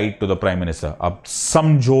and guide to the prime minister. अब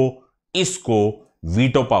समझो इसको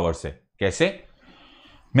वीटो पावर से. कैसे?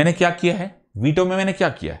 मैंने क्या किया है वीटो में? मैंने क्या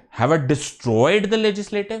किया है? Have I destroyed the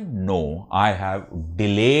legislative? No, I have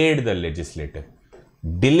delayed the legislative.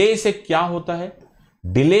 Delay से क्या होता है?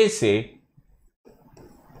 डिले से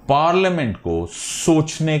पार्लियामेंट को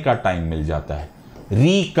सोचने का टाइम मिल जाता है,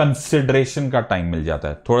 रिकंसिडरेशन का टाइम मिल जाता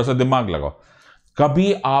है. थोड़ा सा दिमाग लगाओ.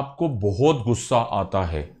 कभी आपको बहुत गुस्सा आता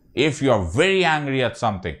है, if you are very angry at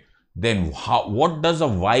something, then what does a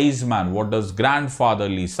wise man, what does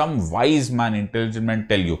ग्रैंडफादरली, some wise man, intelligent man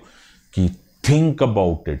tell you कि think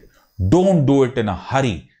about it, don't do it in a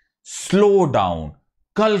Hari, slow down,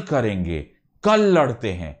 कल करेंगे, कल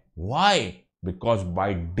लड़ते हैं. Why? Because by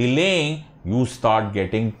delaying, you start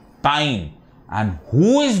getting time. And who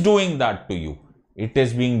is doing that to you? It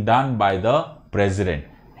is being done by the president.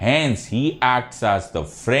 Hence, he acts as the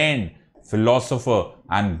friend, philosopher,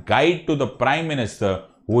 and guide to the prime minister,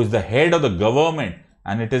 who is the head of the government.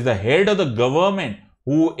 And it is the head of the government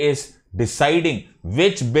who is deciding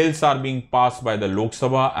which bills are being passed by the Lok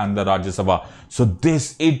Sabha and the Rajya Sabha. So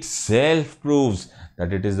this itself proves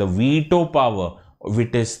that it is the veto power,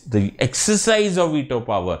 which is the exercise of veto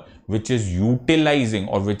power, which is utilizing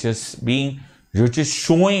or which is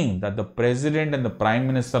showing that the president and the prime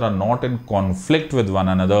minister are not in conflict with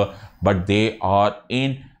one another, but they are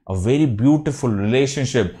in a very beautiful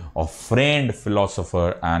relationship of friend, philosopher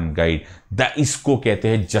and guide. इसको कहते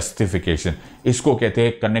हैं justification. इसको कहते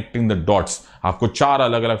हैं connecting the dots. आपको चार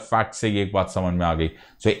अलग अलग फैक्ट से ये एक बात समझ में आ गई.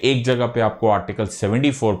 सो एक जगह पे आपको आर्टिकल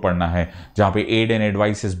 74 पढ़ना है, जहां पे add and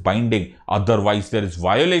advice is binding, otherwise there is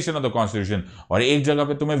violation of the constitution. और एक जगह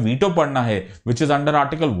पे तुम्हें वीटो पढ़ना है, which is under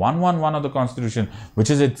article 111 of the constitution,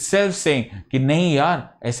 which is itself saying कि नहीं यार,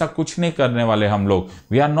 ऐसा कुछ नहीं करने वाले हम लोग.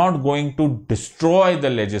 We are not going to destroy the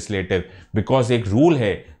legislative, because एक रूल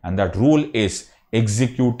है, and that rule is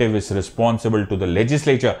executive is responsible to the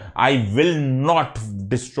legislature. I will not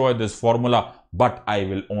destroy this formula, but I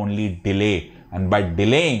will only delay. And by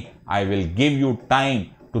delaying, I will give you time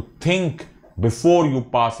to think before you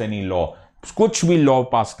pass any law. कुछ भी law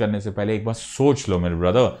पास करने से पहले एक बार सोच लो मेरे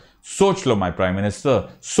brother, सोच लो my prime minister,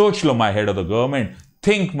 सोच लो my head of the government,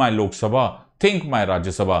 think my Lok Sabha, think my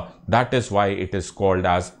Rajya Sabha. That is why it is called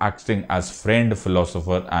as acting as friend,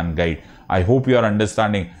 philosopher and guide. I hope you are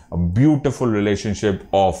understanding a beautiful relationship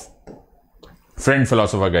of friend,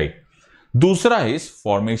 philosopher, guide. दूसरा is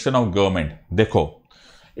formation of government. देखो,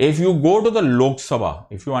 if you go to the Lok Sabha,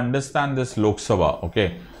 if you understand this Lok Sabha, okay,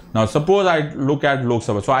 now suppose I look at Lok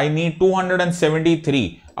Sabha, so I need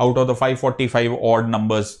 273 out of the 545 odd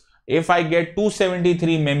numbers. If I get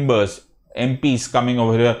 273 members, MPs coming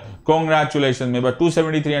over here, congratulations me, but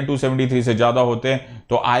 273 and 273 से ज्यादा होते हैं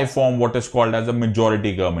तो I form what is called as a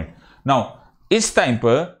majority government. Now इस time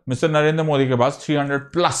पर mister Narendra Modi के पास 300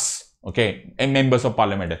 plus okay members of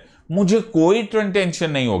parliament है. मुझे कोई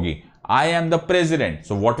टेंशन नहीं होगी. I am the president.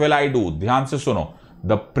 So what will I do? ध्यान से सुनो.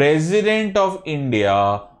 The president of India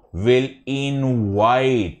will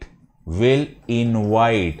invite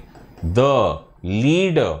the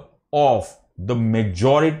leader of the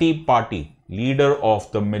majority party,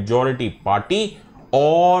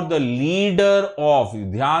 or the leader of,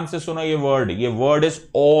 ध्यान से सुनो ये word is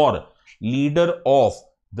or, leader of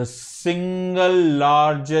the single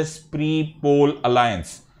largest pre-poll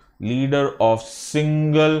alliance, leader of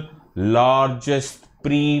single largest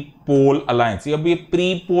pre poll alliance. अब ये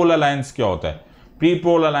pre poll alliance क्या होता है? Pre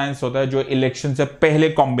poll alliance होता है जो इलेक्शन से पहले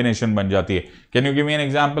कॉम्बिनेशन बन जाती है. Can you give me an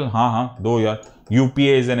example? हाँ दो यार.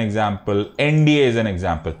 UPA is an example, NDA is an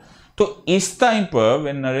example. तो इस टाइम पर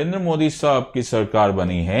व्हेन नरेंद्र मोदी साहब की सरकार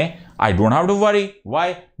बनी है, I don't have to worry.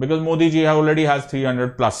 Why? Because Modi ji already has 300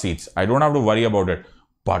 plus seats. I don't have to worry about it.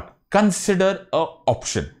 But consider a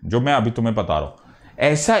option जो मैं अभी तुम्हें बता रहा हूं.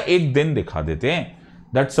 ऐसा एक दिन दिखा देते हैं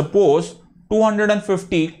that suppose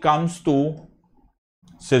 250 comes to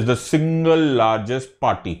says the single largest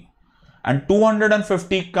party and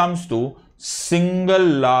 250 comes to single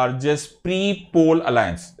largest pre-poll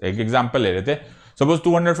alliance. एक एग्जांपल ले लेते हैं. सपोज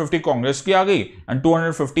 250 कांग्रेस की आ गई एंड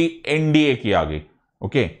 250 एनडीए की आ गई.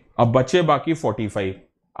 ओके, अब बचे बाकी 45.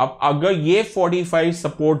 अब अगर ये 45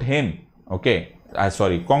 support him, okay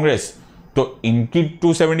sorry Congress, तो इनकी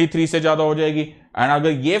 273 से ज्यादा हो जाएगी. एंड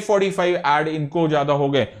अगर ये 45 ऐड इनको ज्यादा हो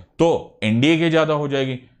गए तो एनडीए के ज्यादा हो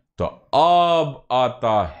जाएगी. तो अब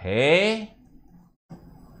आता है,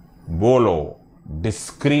 बोलो,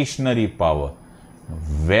 discretionary power.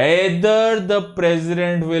 Whether the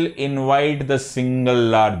president will invite the single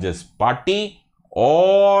largest party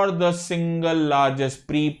और the single largest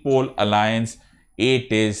pre poll alliance,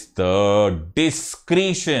 it is the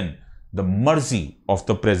discretion, the मर्जी ऑफ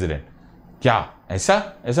द प्रेसिडेंट. क्या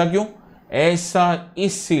ऐसा क्यों? ऐसा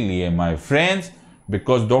इसीलिए my friends,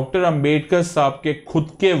 because doctor Ambedkar साहब के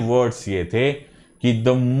खुद के वर्ड्स ये थे कि the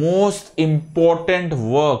most important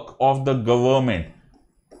work of the government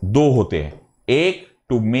दो होते हैं. एक,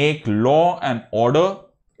 to make law and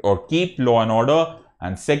order और keep law and order,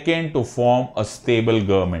 and second, to form a stable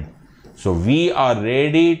government. So we are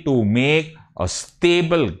ready to make a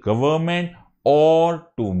stable government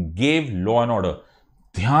और to give law and order.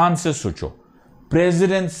 ध्यान से सोचो.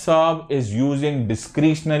 President Saab is using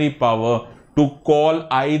discretionary power to call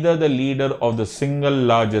either the leader of the single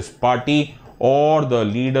largest party or the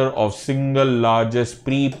leader of single largest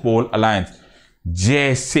pre-poll alliance.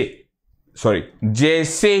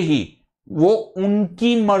 जैसे ही वो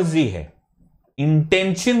उनकी मर्जी है.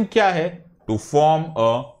 Intention क्या है? To form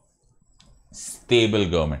a stable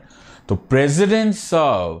government. तो President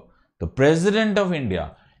Saab, the President of India,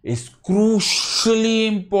 is crucially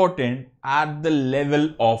important at the level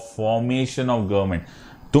of formation of government.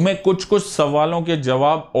 तुम्हें कुछ सवालों के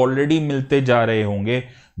जवाब ऑलरेडी मिलते जा रहे होंगे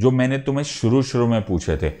जो मैंने तुम्हें शुरू में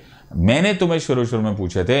पूछे थे. मैंने तुम्हें शुरू में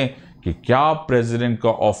पूछे थे कि क्या प्रेसिडेंट का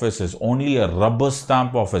office is only a rubber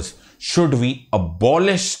stamp office? Should we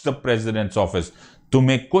abolish the presidents office?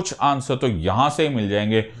 तुम्हें कुछ आंसर तो यहां से ही मिल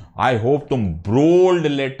जाएंगे. आई होप तुम बोल्ड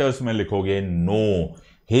लेटर्स में लिखोगे, no,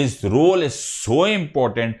 his role is so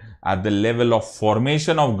important at the level of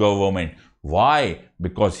formation of government. Why?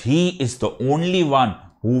 Because he is the only one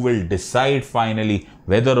who will decide finally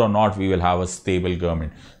whether or not we will have a stable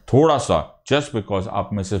government. थोड़ा सा, just because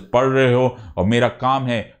आप message पढ़ रहे हो और मेरा काम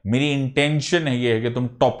है, मेरी इंटेंशन है ये है कि तुम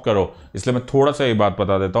टॉप करो, इसलिए मैं थोड़ा सा ये बात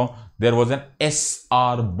बता देता हूं. There was an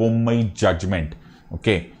SR Bommai judgement,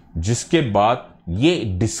 okay, जिसके बाद ये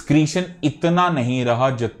डिस्क्रिशन इतना नहीं रहा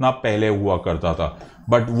जितना पहले हुआ करता था,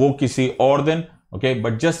 बट वो किसी और दिन. Okay,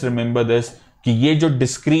 but just remember this कि ये जो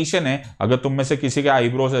डिस्क्रिशन है, अगर तुम में से किसी के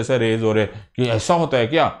आईब्रोज ऐसे रेज हो रहे कि ऐसा होता है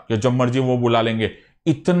क्या कि जब मर्जी वो बुला लेंगे,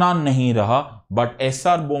 इतना नहीं रहा. बट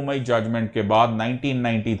एसआर बोम्मई जजमेंट के बाद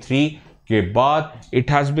 1993 के बाद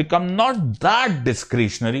it has become not that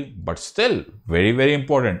discretionary but still very very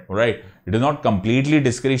important, right? It is not completely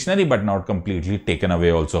discretionary but not completely taken away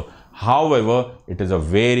also. However, it is a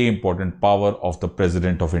very important power of the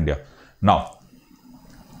President of India. Now,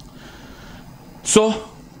 so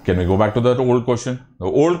can we go back to that old question?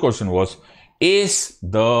 The old question was, is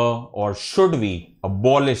the or should we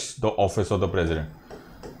abolish the office of the president?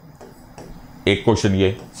 एक question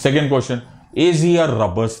ये. Second question, is he a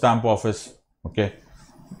rubber stamp office? Okay.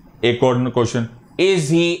 एक और question, is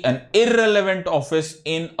he an irrelevant office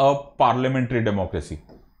in a parliamentary democracy?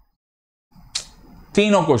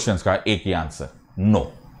 तीनों questions का एक ही answer, no.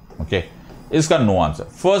 Okay, इसका no answer.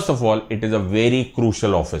 First of all, it is a very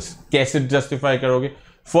crucial office. कैसे justify करोगे?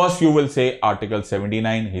 First, you will say Article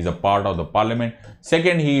 79, he's a part of the parliament.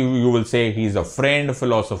 Second, you will say he's a friend,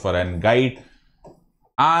 philosopher, and guide.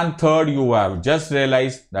 And third, you have just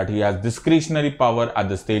realized that he has discretionary power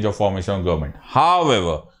at the stage of formation of government.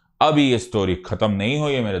 However, अभी ये story खत्म नहीं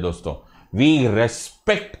हुई है मेरे दोस्तों. We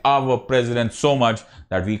respect our president so much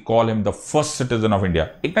that we call him the first citizen of India.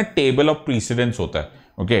 एक ना table of precedence होता है.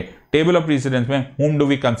 Okay, table of precedence में whom do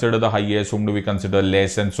we consider the highest, whom do we consider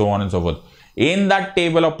less, and so on and so forth. In that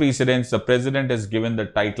table of precedence, the president is given the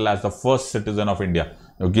title as the first citizen of India.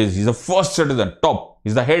 Okay, he's the first citizen, top.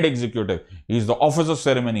 He's the head executive. He's the office of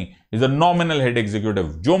ceremony. He's the nominal head executive.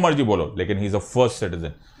 जो मर्जी बोलो, लेकिन he's the first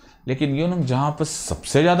citizen. लेकिन you know जहां पर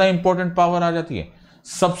सबसे ज्यादा important power आ जाती है,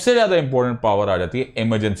 सबसे ज्यादा इंपॉर्टेंट पावर आ जाती है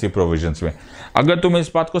इमरजेंसी प्रोविजंस में. अगर तुम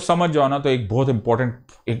इस बात को समझ जाओ ना, तो एक बहुत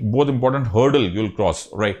important hurdle you will cross.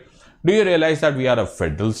 Right? Do you realise that we are a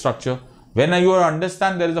federal structure? When you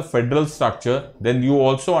understand there is a federal structure, then you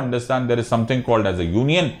also understand there is something called as a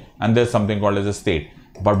union and there's something called as a state.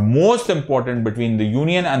 But most important between the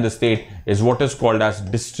union and the state is what is called as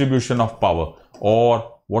distribution of power, or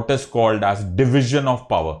what is called as division of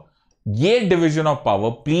power. ये division of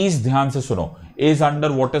power, please ध्यान से सुनो, is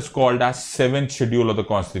under what is called as 7th schedule of the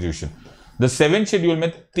constitution. The 7th schedule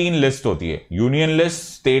में 3 list होती है, union list,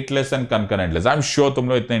 state list and concurrent list. I am sure तुम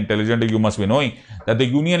लोग इतने intelligent, you must be knowing that the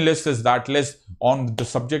union list is that list on the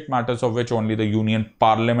subject matters of which only the union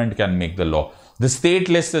parliament can make the law. The state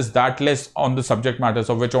list is that list on the subject matters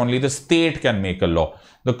of which only the state can make a law.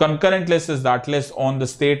 The concurrent list is that list on the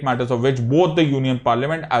state matters of which both the union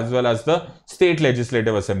parliament as well as the state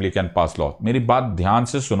legislative assembly can pass law. मेरी बात ध्यान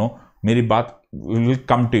से सुनो, मेरी बात will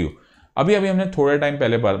come to you. अभी हमने थोड़े टाइम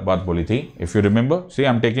पहले बात बोली थी, if you remember. C I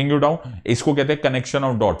am taking you down. इसको कहते हैं कनेक्शन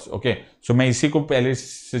ऑफ डॉट्स. ओके, सो मैं इसी को पहले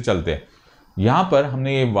से चलते हैं. यहां पर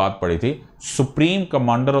हमने ये बात पढ़ी थी, supreme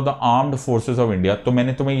commander of the armed forces of India. तो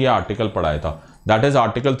मैंने तुम्हें ये आर्टिकल पढ़ाया था, that is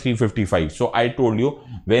article 355. So I told you,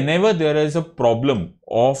 whenever there is a problem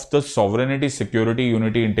of the sovereignty, security,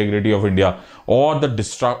 unity, integrity of India, or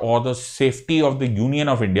the safety of the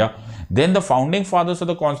union of India, then the founding fathers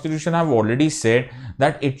of the constitution have already said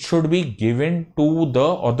that it should be given to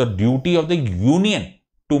the duty of the union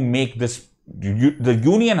to make this. The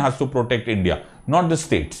union has to protect India, not the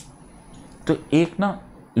states. तो एक ना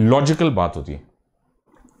logical बात होती है.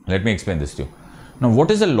 Let me explain this to you. Now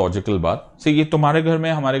what is a logical बात? से ये तुम्हारे घर में,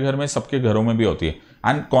 हमारे घर में, सबके घरों में भी होती है.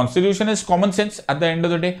 And constitution is common sense at the end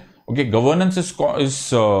of the day. Okay, governance is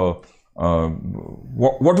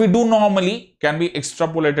what we do normally can be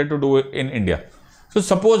extrapolated to do in India. So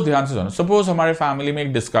suppose, ध्यान से सुनो, सपोज हमारे फैमिली में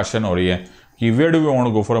एक डिस्कशन हो रही है कि where do we want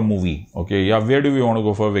to go for a movie, okay, या where do we want to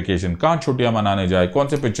go for vacation, कहाँ छुट्टियां मनाने जाए, कौन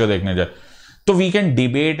से पिक्चर देखने जाए. तो we can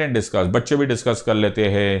debate and discuss. बच्चे भी डिस्कस कर लेते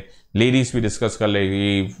हैं, लेडीज भी डिस्कस कर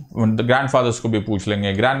लेगी, ग्रैंडफादर्स को भी पूछ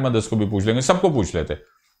लेंगे, ग्रैंड मदर्स को भी पूछ लेंगे, सबको पूछ लेते.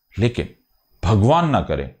 लेकिन भगवान ना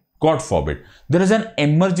करे, God forbid, there is an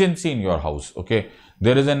emergency in your house. Okay,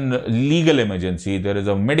 there is an legal emergency, there is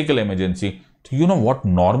a medical emergency. तो you know what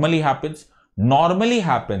normally happens? Normally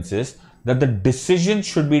happens is that the decision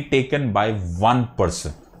should be taken by one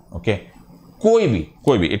person. Okay, कोई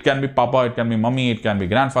भी, it can be papa, it can be mummy, it can be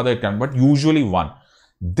grandfather, but usually one.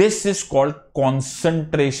 This is called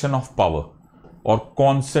concentration of power or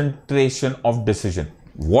concentration of decision.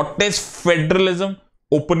 What is federalism?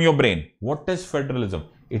 Open your brain. What is federalism?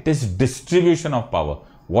 It is distribution of power.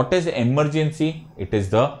 What is emergency? It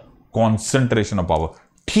is the concentration of power.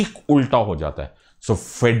 ठीक उल्टा हो जाता है. So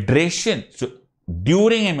federation, so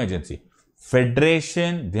during emergency,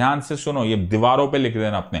 federation, ध्यान से सुनो, ये दीवारों पे लिख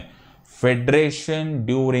देना अपने. Federation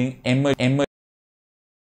during emergency.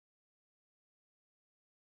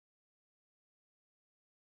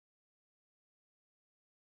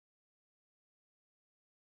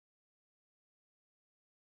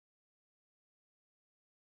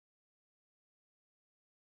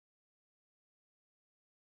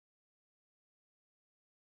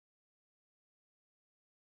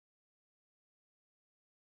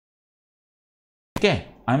 Okay,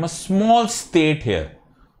 I'm a small state here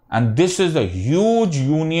and this is a huge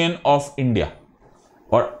union of India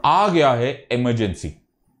और आ गया है इमरजेंसी.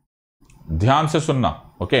 ध्यान से सुनना.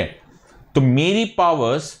 ओके, तो मेरी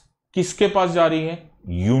पावर्स किसके पास जा रही है?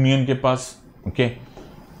 यूनियन के पास. ओके,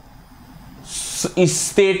 इस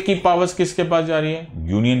स्टेट की पावर्स किसके पास जा रही है?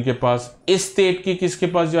 यूनियन के पास। इस स्टेट की किसके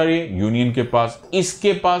पास जा रही है? यूनियन के पास।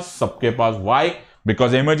 इसके पास, सबके पास। Why?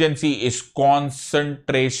 Because emergency is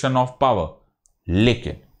concentration of power.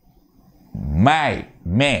 लेकिन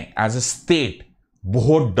मैं एज अ स्टेट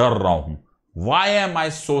बहुत डर रहा हूं। Why am I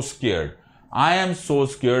so scared? I am so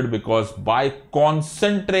scared because by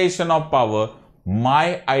concentration of power, my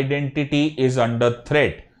identity is under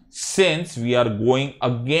threat since we are going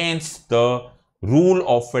against the rule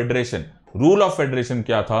of federation. Rule of federation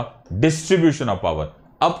क्या था? Distribution of power.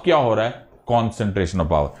 अब क्या हो रहा है? Concentration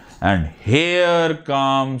of power. And here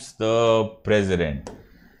comes the president.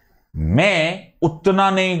 मैं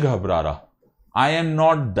उतना नहीं घबरा रहा. I am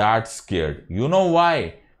not that scared. You know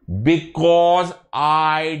why? Because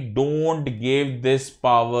I don't give this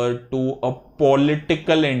power to a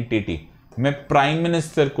political entity. मैं प्राइम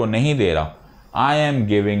मिनिस्टर को नहीं दे रहा. I am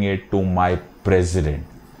giving it to my president.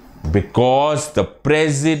 Because the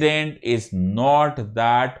president is not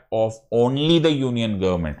that of only the union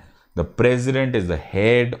government. The president is the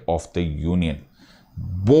head of the union.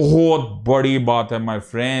 बहुत बड़ी बात है my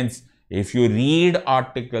friends. If you read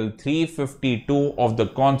Article 352 of the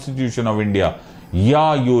Constitution of India,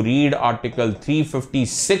 you read Article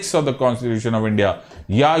 356 of the Constitution of India,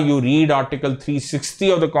 you read Article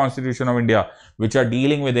 360 of the Constitution of India, which are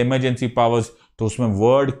dealing with emergency powers, तो उसमें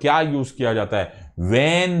word क्या use किया जाता है?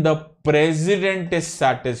 When the president is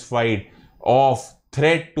satisfied of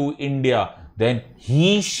threat to India, then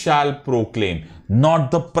he shall proclaim,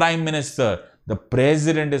 not the prime minister. The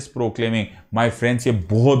president is proclaiming. My friends, ये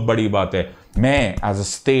बहुत बड़ी बात है. मैं as a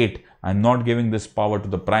state, I'm not giving this power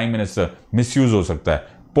to the prime minister. Misuse हो सकता है,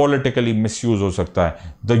 politically misuse हो सकता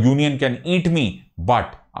है. The union can eat me,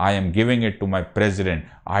 but I am giving it to my president.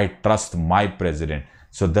 I trust my president.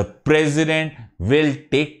 So the president will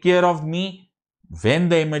take care of me. When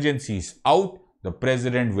the emergency is out, the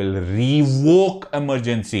president will revoke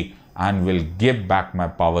emergency and will give back my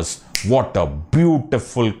powers. What a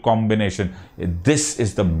beautiful combination. This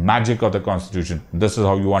is the magic of the Constitution. This is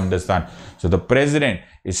how you understand. So the president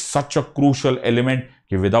is such a crucial element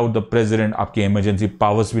कि without the president आपकी emergency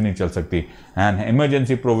powers भी नहीं चल सकती. And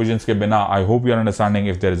emergency provisions के बिना, I hope you are understanding,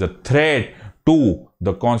 if there is a threat to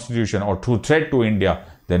the Constitution or to threat to India,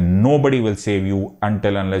 then nobody will save you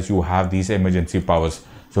until unless you have these emergency powers.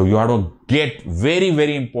 So you have to get very,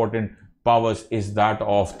 very important powers is that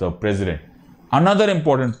of the president. Another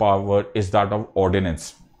important power is that of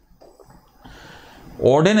ordinance.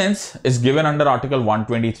 Ordinance is given under Article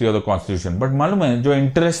 123 of the Constitution. But मालूम है जो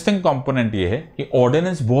interesting component ये है कि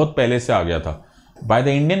ordinance बहुत पहले से आ गया था. By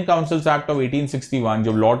the Indian Councils Act of 1861,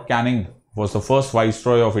 जब Lord Canning was the first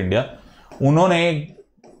Viceroy of India, उन्होंने एक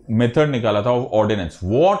method निकाला था of ordinance.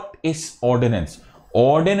 What is ordinance?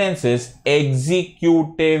 Ordinance is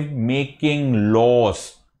executive making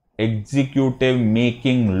laws. Executive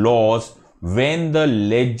making laws when the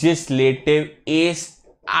legislative is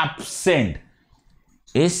absent.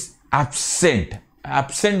 Absent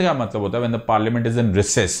का मतलब होता है when the parliament is in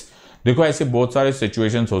recess. देखो ऐसे बहुत सारे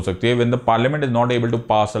situations हो सकती है when the parliament is not able to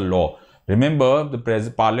pass a law. Remember, the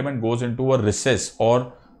parliament goes into a recess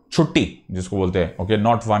or छुट्टी जिसको बोलते हैं, okay,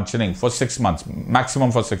 not functioning for 6 months,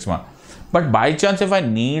 maximum for 6 months. But by chance if I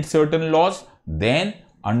need certain laws, then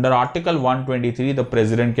under Article 123 the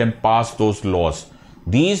president can pass those laws.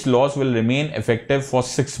 These laws will remain effective for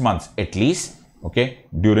 6 months at least, okay,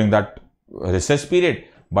 during that recess period.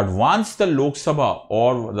 But once the Lok Sabha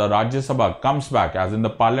or the Rajya Sabha comes back, as in the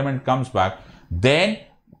parliament comes back, then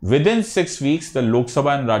within 6 weeks the Lok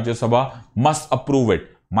Sabha and Rajya Sabha must approve it.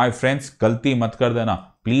 My friends, गलती मत कर देना.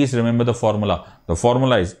 Please remember the formula. The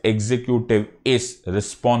formula is executive is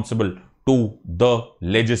responsible to the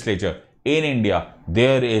legislature. In India,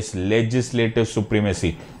 there is legislative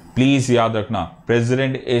supremacy. Please याद रखना,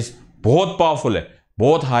 president is बहुत powerful है,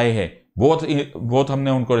 बहुत high है, बहुत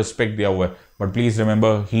हमने उनको रिस्पेक्ट दिया हुआ है, but please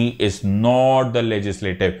remember he is not the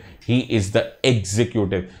legislative, he is the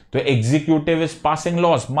executive. तो एग्जीक्यूटिव इज पासिंग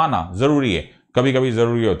लॉज, माना जरूरी है, कभी कभी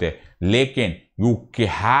जरूरी होते हैं, लेकिन you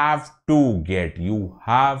have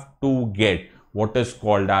to get what is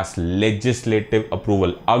called as legislative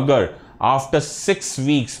approval. Agar after 6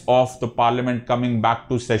 weeks of the parliament coming back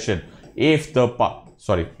to session, if the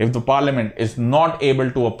parliament is not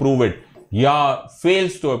able to approve it,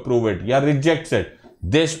 fails to approve it, rejects it,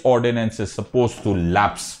 this ordinance is supposed to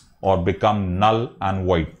lapse or become null and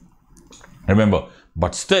void. Remember,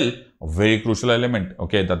 but still a very crucial element,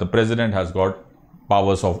 okay, that the president has got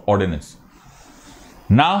powers of ordinance.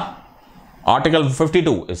 Now Article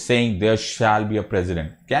 52 is saying there shall be a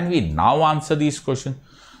president. Can we now answer these questions?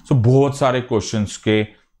 So बहुत सारे questions के,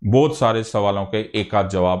 बहुत सारे सवालों के एक आध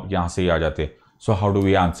जवाब यहां से ही आ जाते हैं. So how do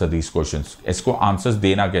we answer these questions? इसको answers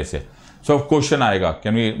देना कैसे? So क्वेश्चन आएगा,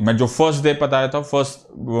 कैन वी, मैं जो फर्स्ट डे बताया था, फर्स्ट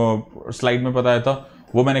स्लाइड में बताया था,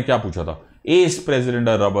 वो मैंने क्या पूछा था? Is president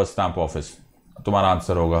a rubber stamp office? तुम्हारा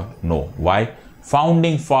आंसर होगा no. Why?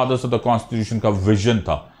 Founding fathers of the constitution का विजन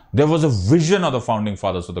था. There was a vision of the founding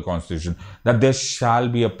fathers of the constitution that there shall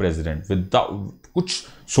be a president. Without कुछ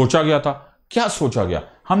सोचा गया था. क्या सोचा गया?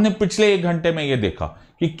 हमने पिछले 1 घंटे में ये देखा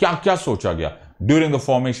कि क्या क्या सोचा गया. During the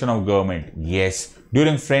formation of government, yes.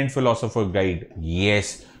 During French philosopher guide,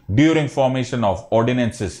 yes. During formation of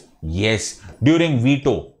ordinances, yes. During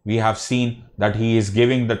veto, we have seen that he is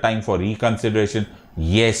giving the time for reconsideration,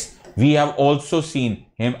 yes. We have also seen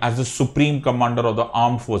him as the supreme commander of the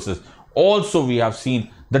armed forces. Also, we have seen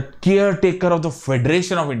the caretaker of the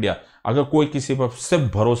Federation of India. अगर कोई किसी पर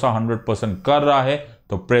सिर्फ भरोसा 100% कर रहा है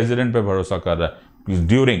तो प्रेसिडेंट पे भरोसा कर रहा है.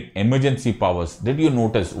 During emergency powers, did you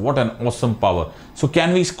notice what an awesome power? So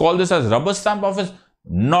can we call this as rubber stamp office?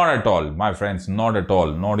 Not at all, my friends, not at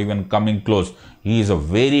all, not even coming close. He is a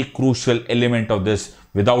very crucial element of this.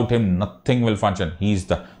 Without him, nothing will function. He is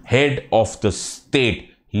the head of the state.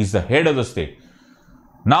 He is the head of the state.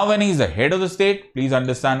 Now, when he is the head of the state, please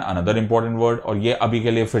understand another important word. और ये अभी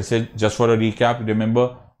के लिए फिर से just for a recap, remember,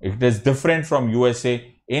 it is different from USA.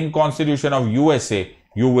 In Constitution of USA,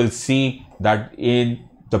 you will see that in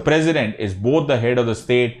the president is both the head of the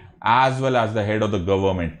state as well as the head of the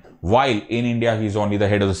government. While in India he is only the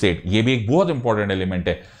head of the state. ये भी एक बहुत important element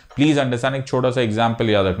है. Please understand. एक छोटा सा example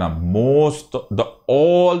याद रखना.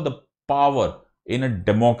 all the power in a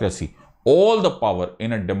democracy, all the power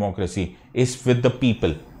in a democracy is with the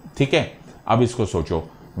people. ठीक है? अब इसको सोचो.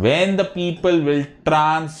 When the people will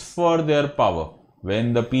transfer their power,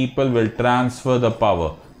 when the people will transfer the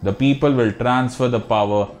power, the people will transfer the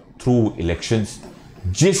power through elections.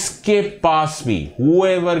 जिसके पास भी,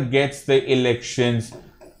 whoever gets the elections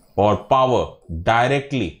or power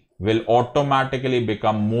directly will automatically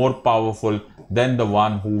become more powerful than the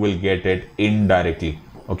one who will get it indirectly.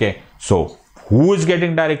 Okay, so who is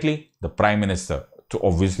getting directly? The prime minister. So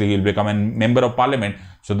obviously he will become a member of parliament.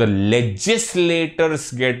 So the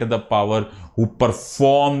legislators get the power who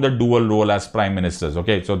perform the dual role as prime ministers.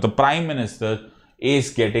 Okay, so the prime minister is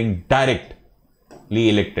getting directly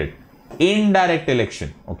elected. Indirect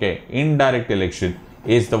election, okay, indirect election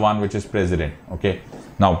is the one which is president. Okay,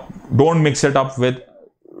 now don't mix it up with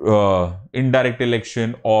indirect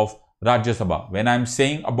election of Rajya Sabha. When I'm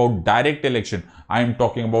saying about direct election, I am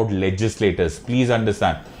talking about legislators. Please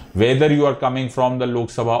understand, whether you are coming from the Lok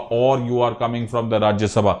Sabha or you are coming from the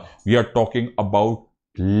Rajya Sabha, we are talking about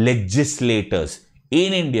legislators.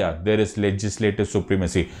 In India, there is legislative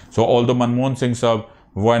supremacy. So although Manmohan Singh Sahab,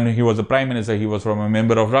 when he was the prime minister, he was from a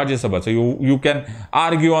member of Rajya Sabha. So you can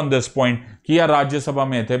argue on this point कि यार राज्य सभा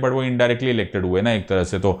में थे but वो indirectly elected हुए ना एक तरह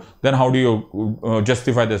से. तो then how do you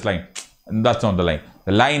justify this line? That's not the line.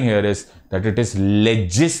 The line here is that it is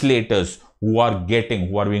legislators who are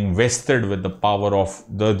being vested with the power of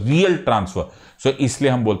the real transfer. So इसलिए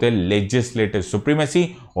हम बोलते हैं legislative supremacy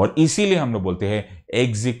और इसीलिए हम लोग बोलते हैं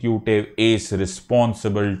executive is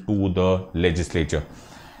responsible to the legislature.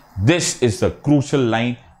 This is the crucial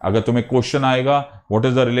line. अगर तुम्हें क्वेश्चन आएगा what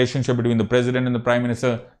is the relationship between the president and the prime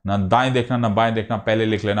minister, ना दाएं देखना ना बाएं देखना, पहले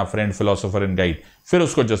लिख लेना friend, philosopher and guide, फिर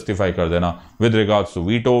उसको justify कर देना with regards to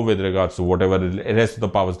veto, with regards to whatever the rest of the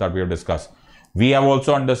powers that we have discussed. We have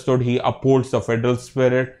also understood he upholds the federal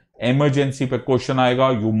spirit. Emergency पे question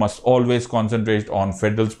आएगा, you must always concentrate on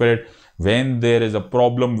federal spirit. When there is a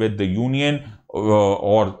problem with the union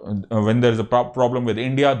or when there is a problem with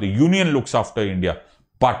India, the union looks after India.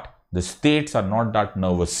 But the states are not that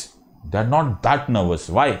nervous. They are not that nervous.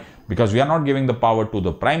 Why? Because we are not giving the power to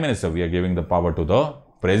the prime minister. We are giving the power to the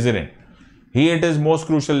president. Here it is most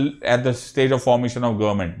crucial at the stage of formation of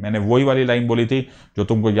government. मैंने वही वाली line बोली थी जो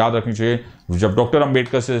तुमको याद रखनी चाहिए. जब डॉक्टर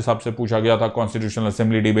अंबेडकर से सबसे पूछा गया था कॉन्स्टिट्यूशनल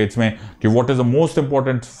असेंबली डिबेट्स में कि what is the most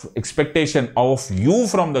important expectation of you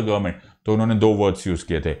from the government, तो उन्होंने 2 वर्ड्स यूज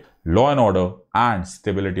किए थे, law and order and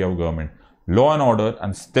stability of government. Law and order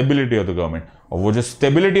and stability of the government. और वो जो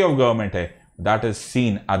stability of government है, that is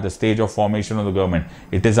seen at the stage of formation of the government.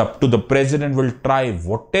 It is up to the president will try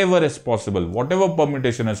whatever is possible, whatever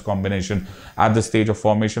permutation is combination at the stage of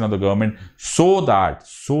formation of the government, so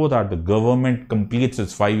that the government completes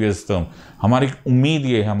its 5 years term. हमारी उम्मीद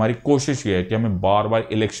ये है, हमारी कोशिश ये है कि हमें बार बार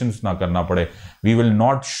इलेक्शंस ना करना पड़े. We will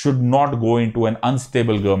not, should not go into an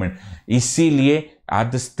unstable government. इसीलिए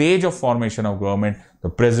at the stage of formation of government,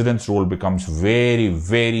 the president's role becomes very,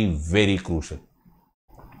 very, very crucial.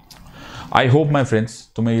 I hope my friends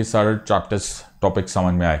तुम्हें ये सारे चैप्टर्स टॉपिक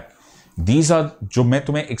समझ में आए. these are जो मैं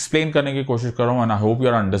तुम्हें explain करने की कोशिश कर रहा हूँ, and I hope you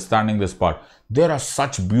are understanding this part. There are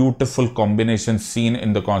such beautiful combinations seen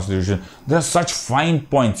in the constitution. There are such fine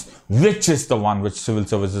points. Which is the one which civil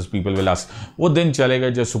services people will ask? वो दिन चले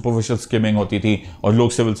गए जो superficial skimming होती थी और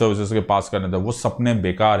लोग civil services के पास करने थे, वो सपने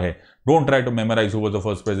बेकार है. Don't try to memorize who was the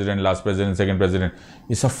first president, last president, second president.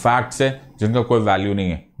 ये सब facts है जिनका कोई value नहीं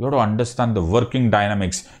है. You have to understand the working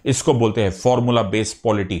dynamics. इसको बोलते हैं formula based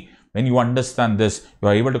polity. When you understand this, you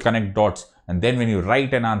are able to connect dots, and then when you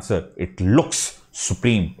write an answer, it looks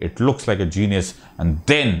supreme, it looks like a genius, and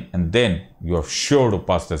then you are sure to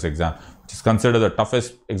pass this exam, which is considered the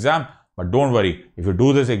toughest exam. But don't worry, if you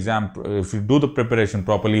do this exam, if you do the preparation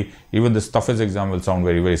properly, even this toughest exam will sound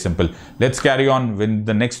very, very simple. Let's carry on with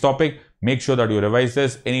the next topic. Make sure that you revise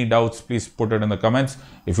this. Any doubts, please put it in the comments.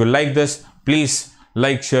 If you like this, please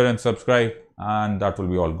like, share and subscribe, and that will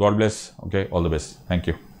be all. God bless. Okay, all the best. Thank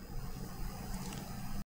you.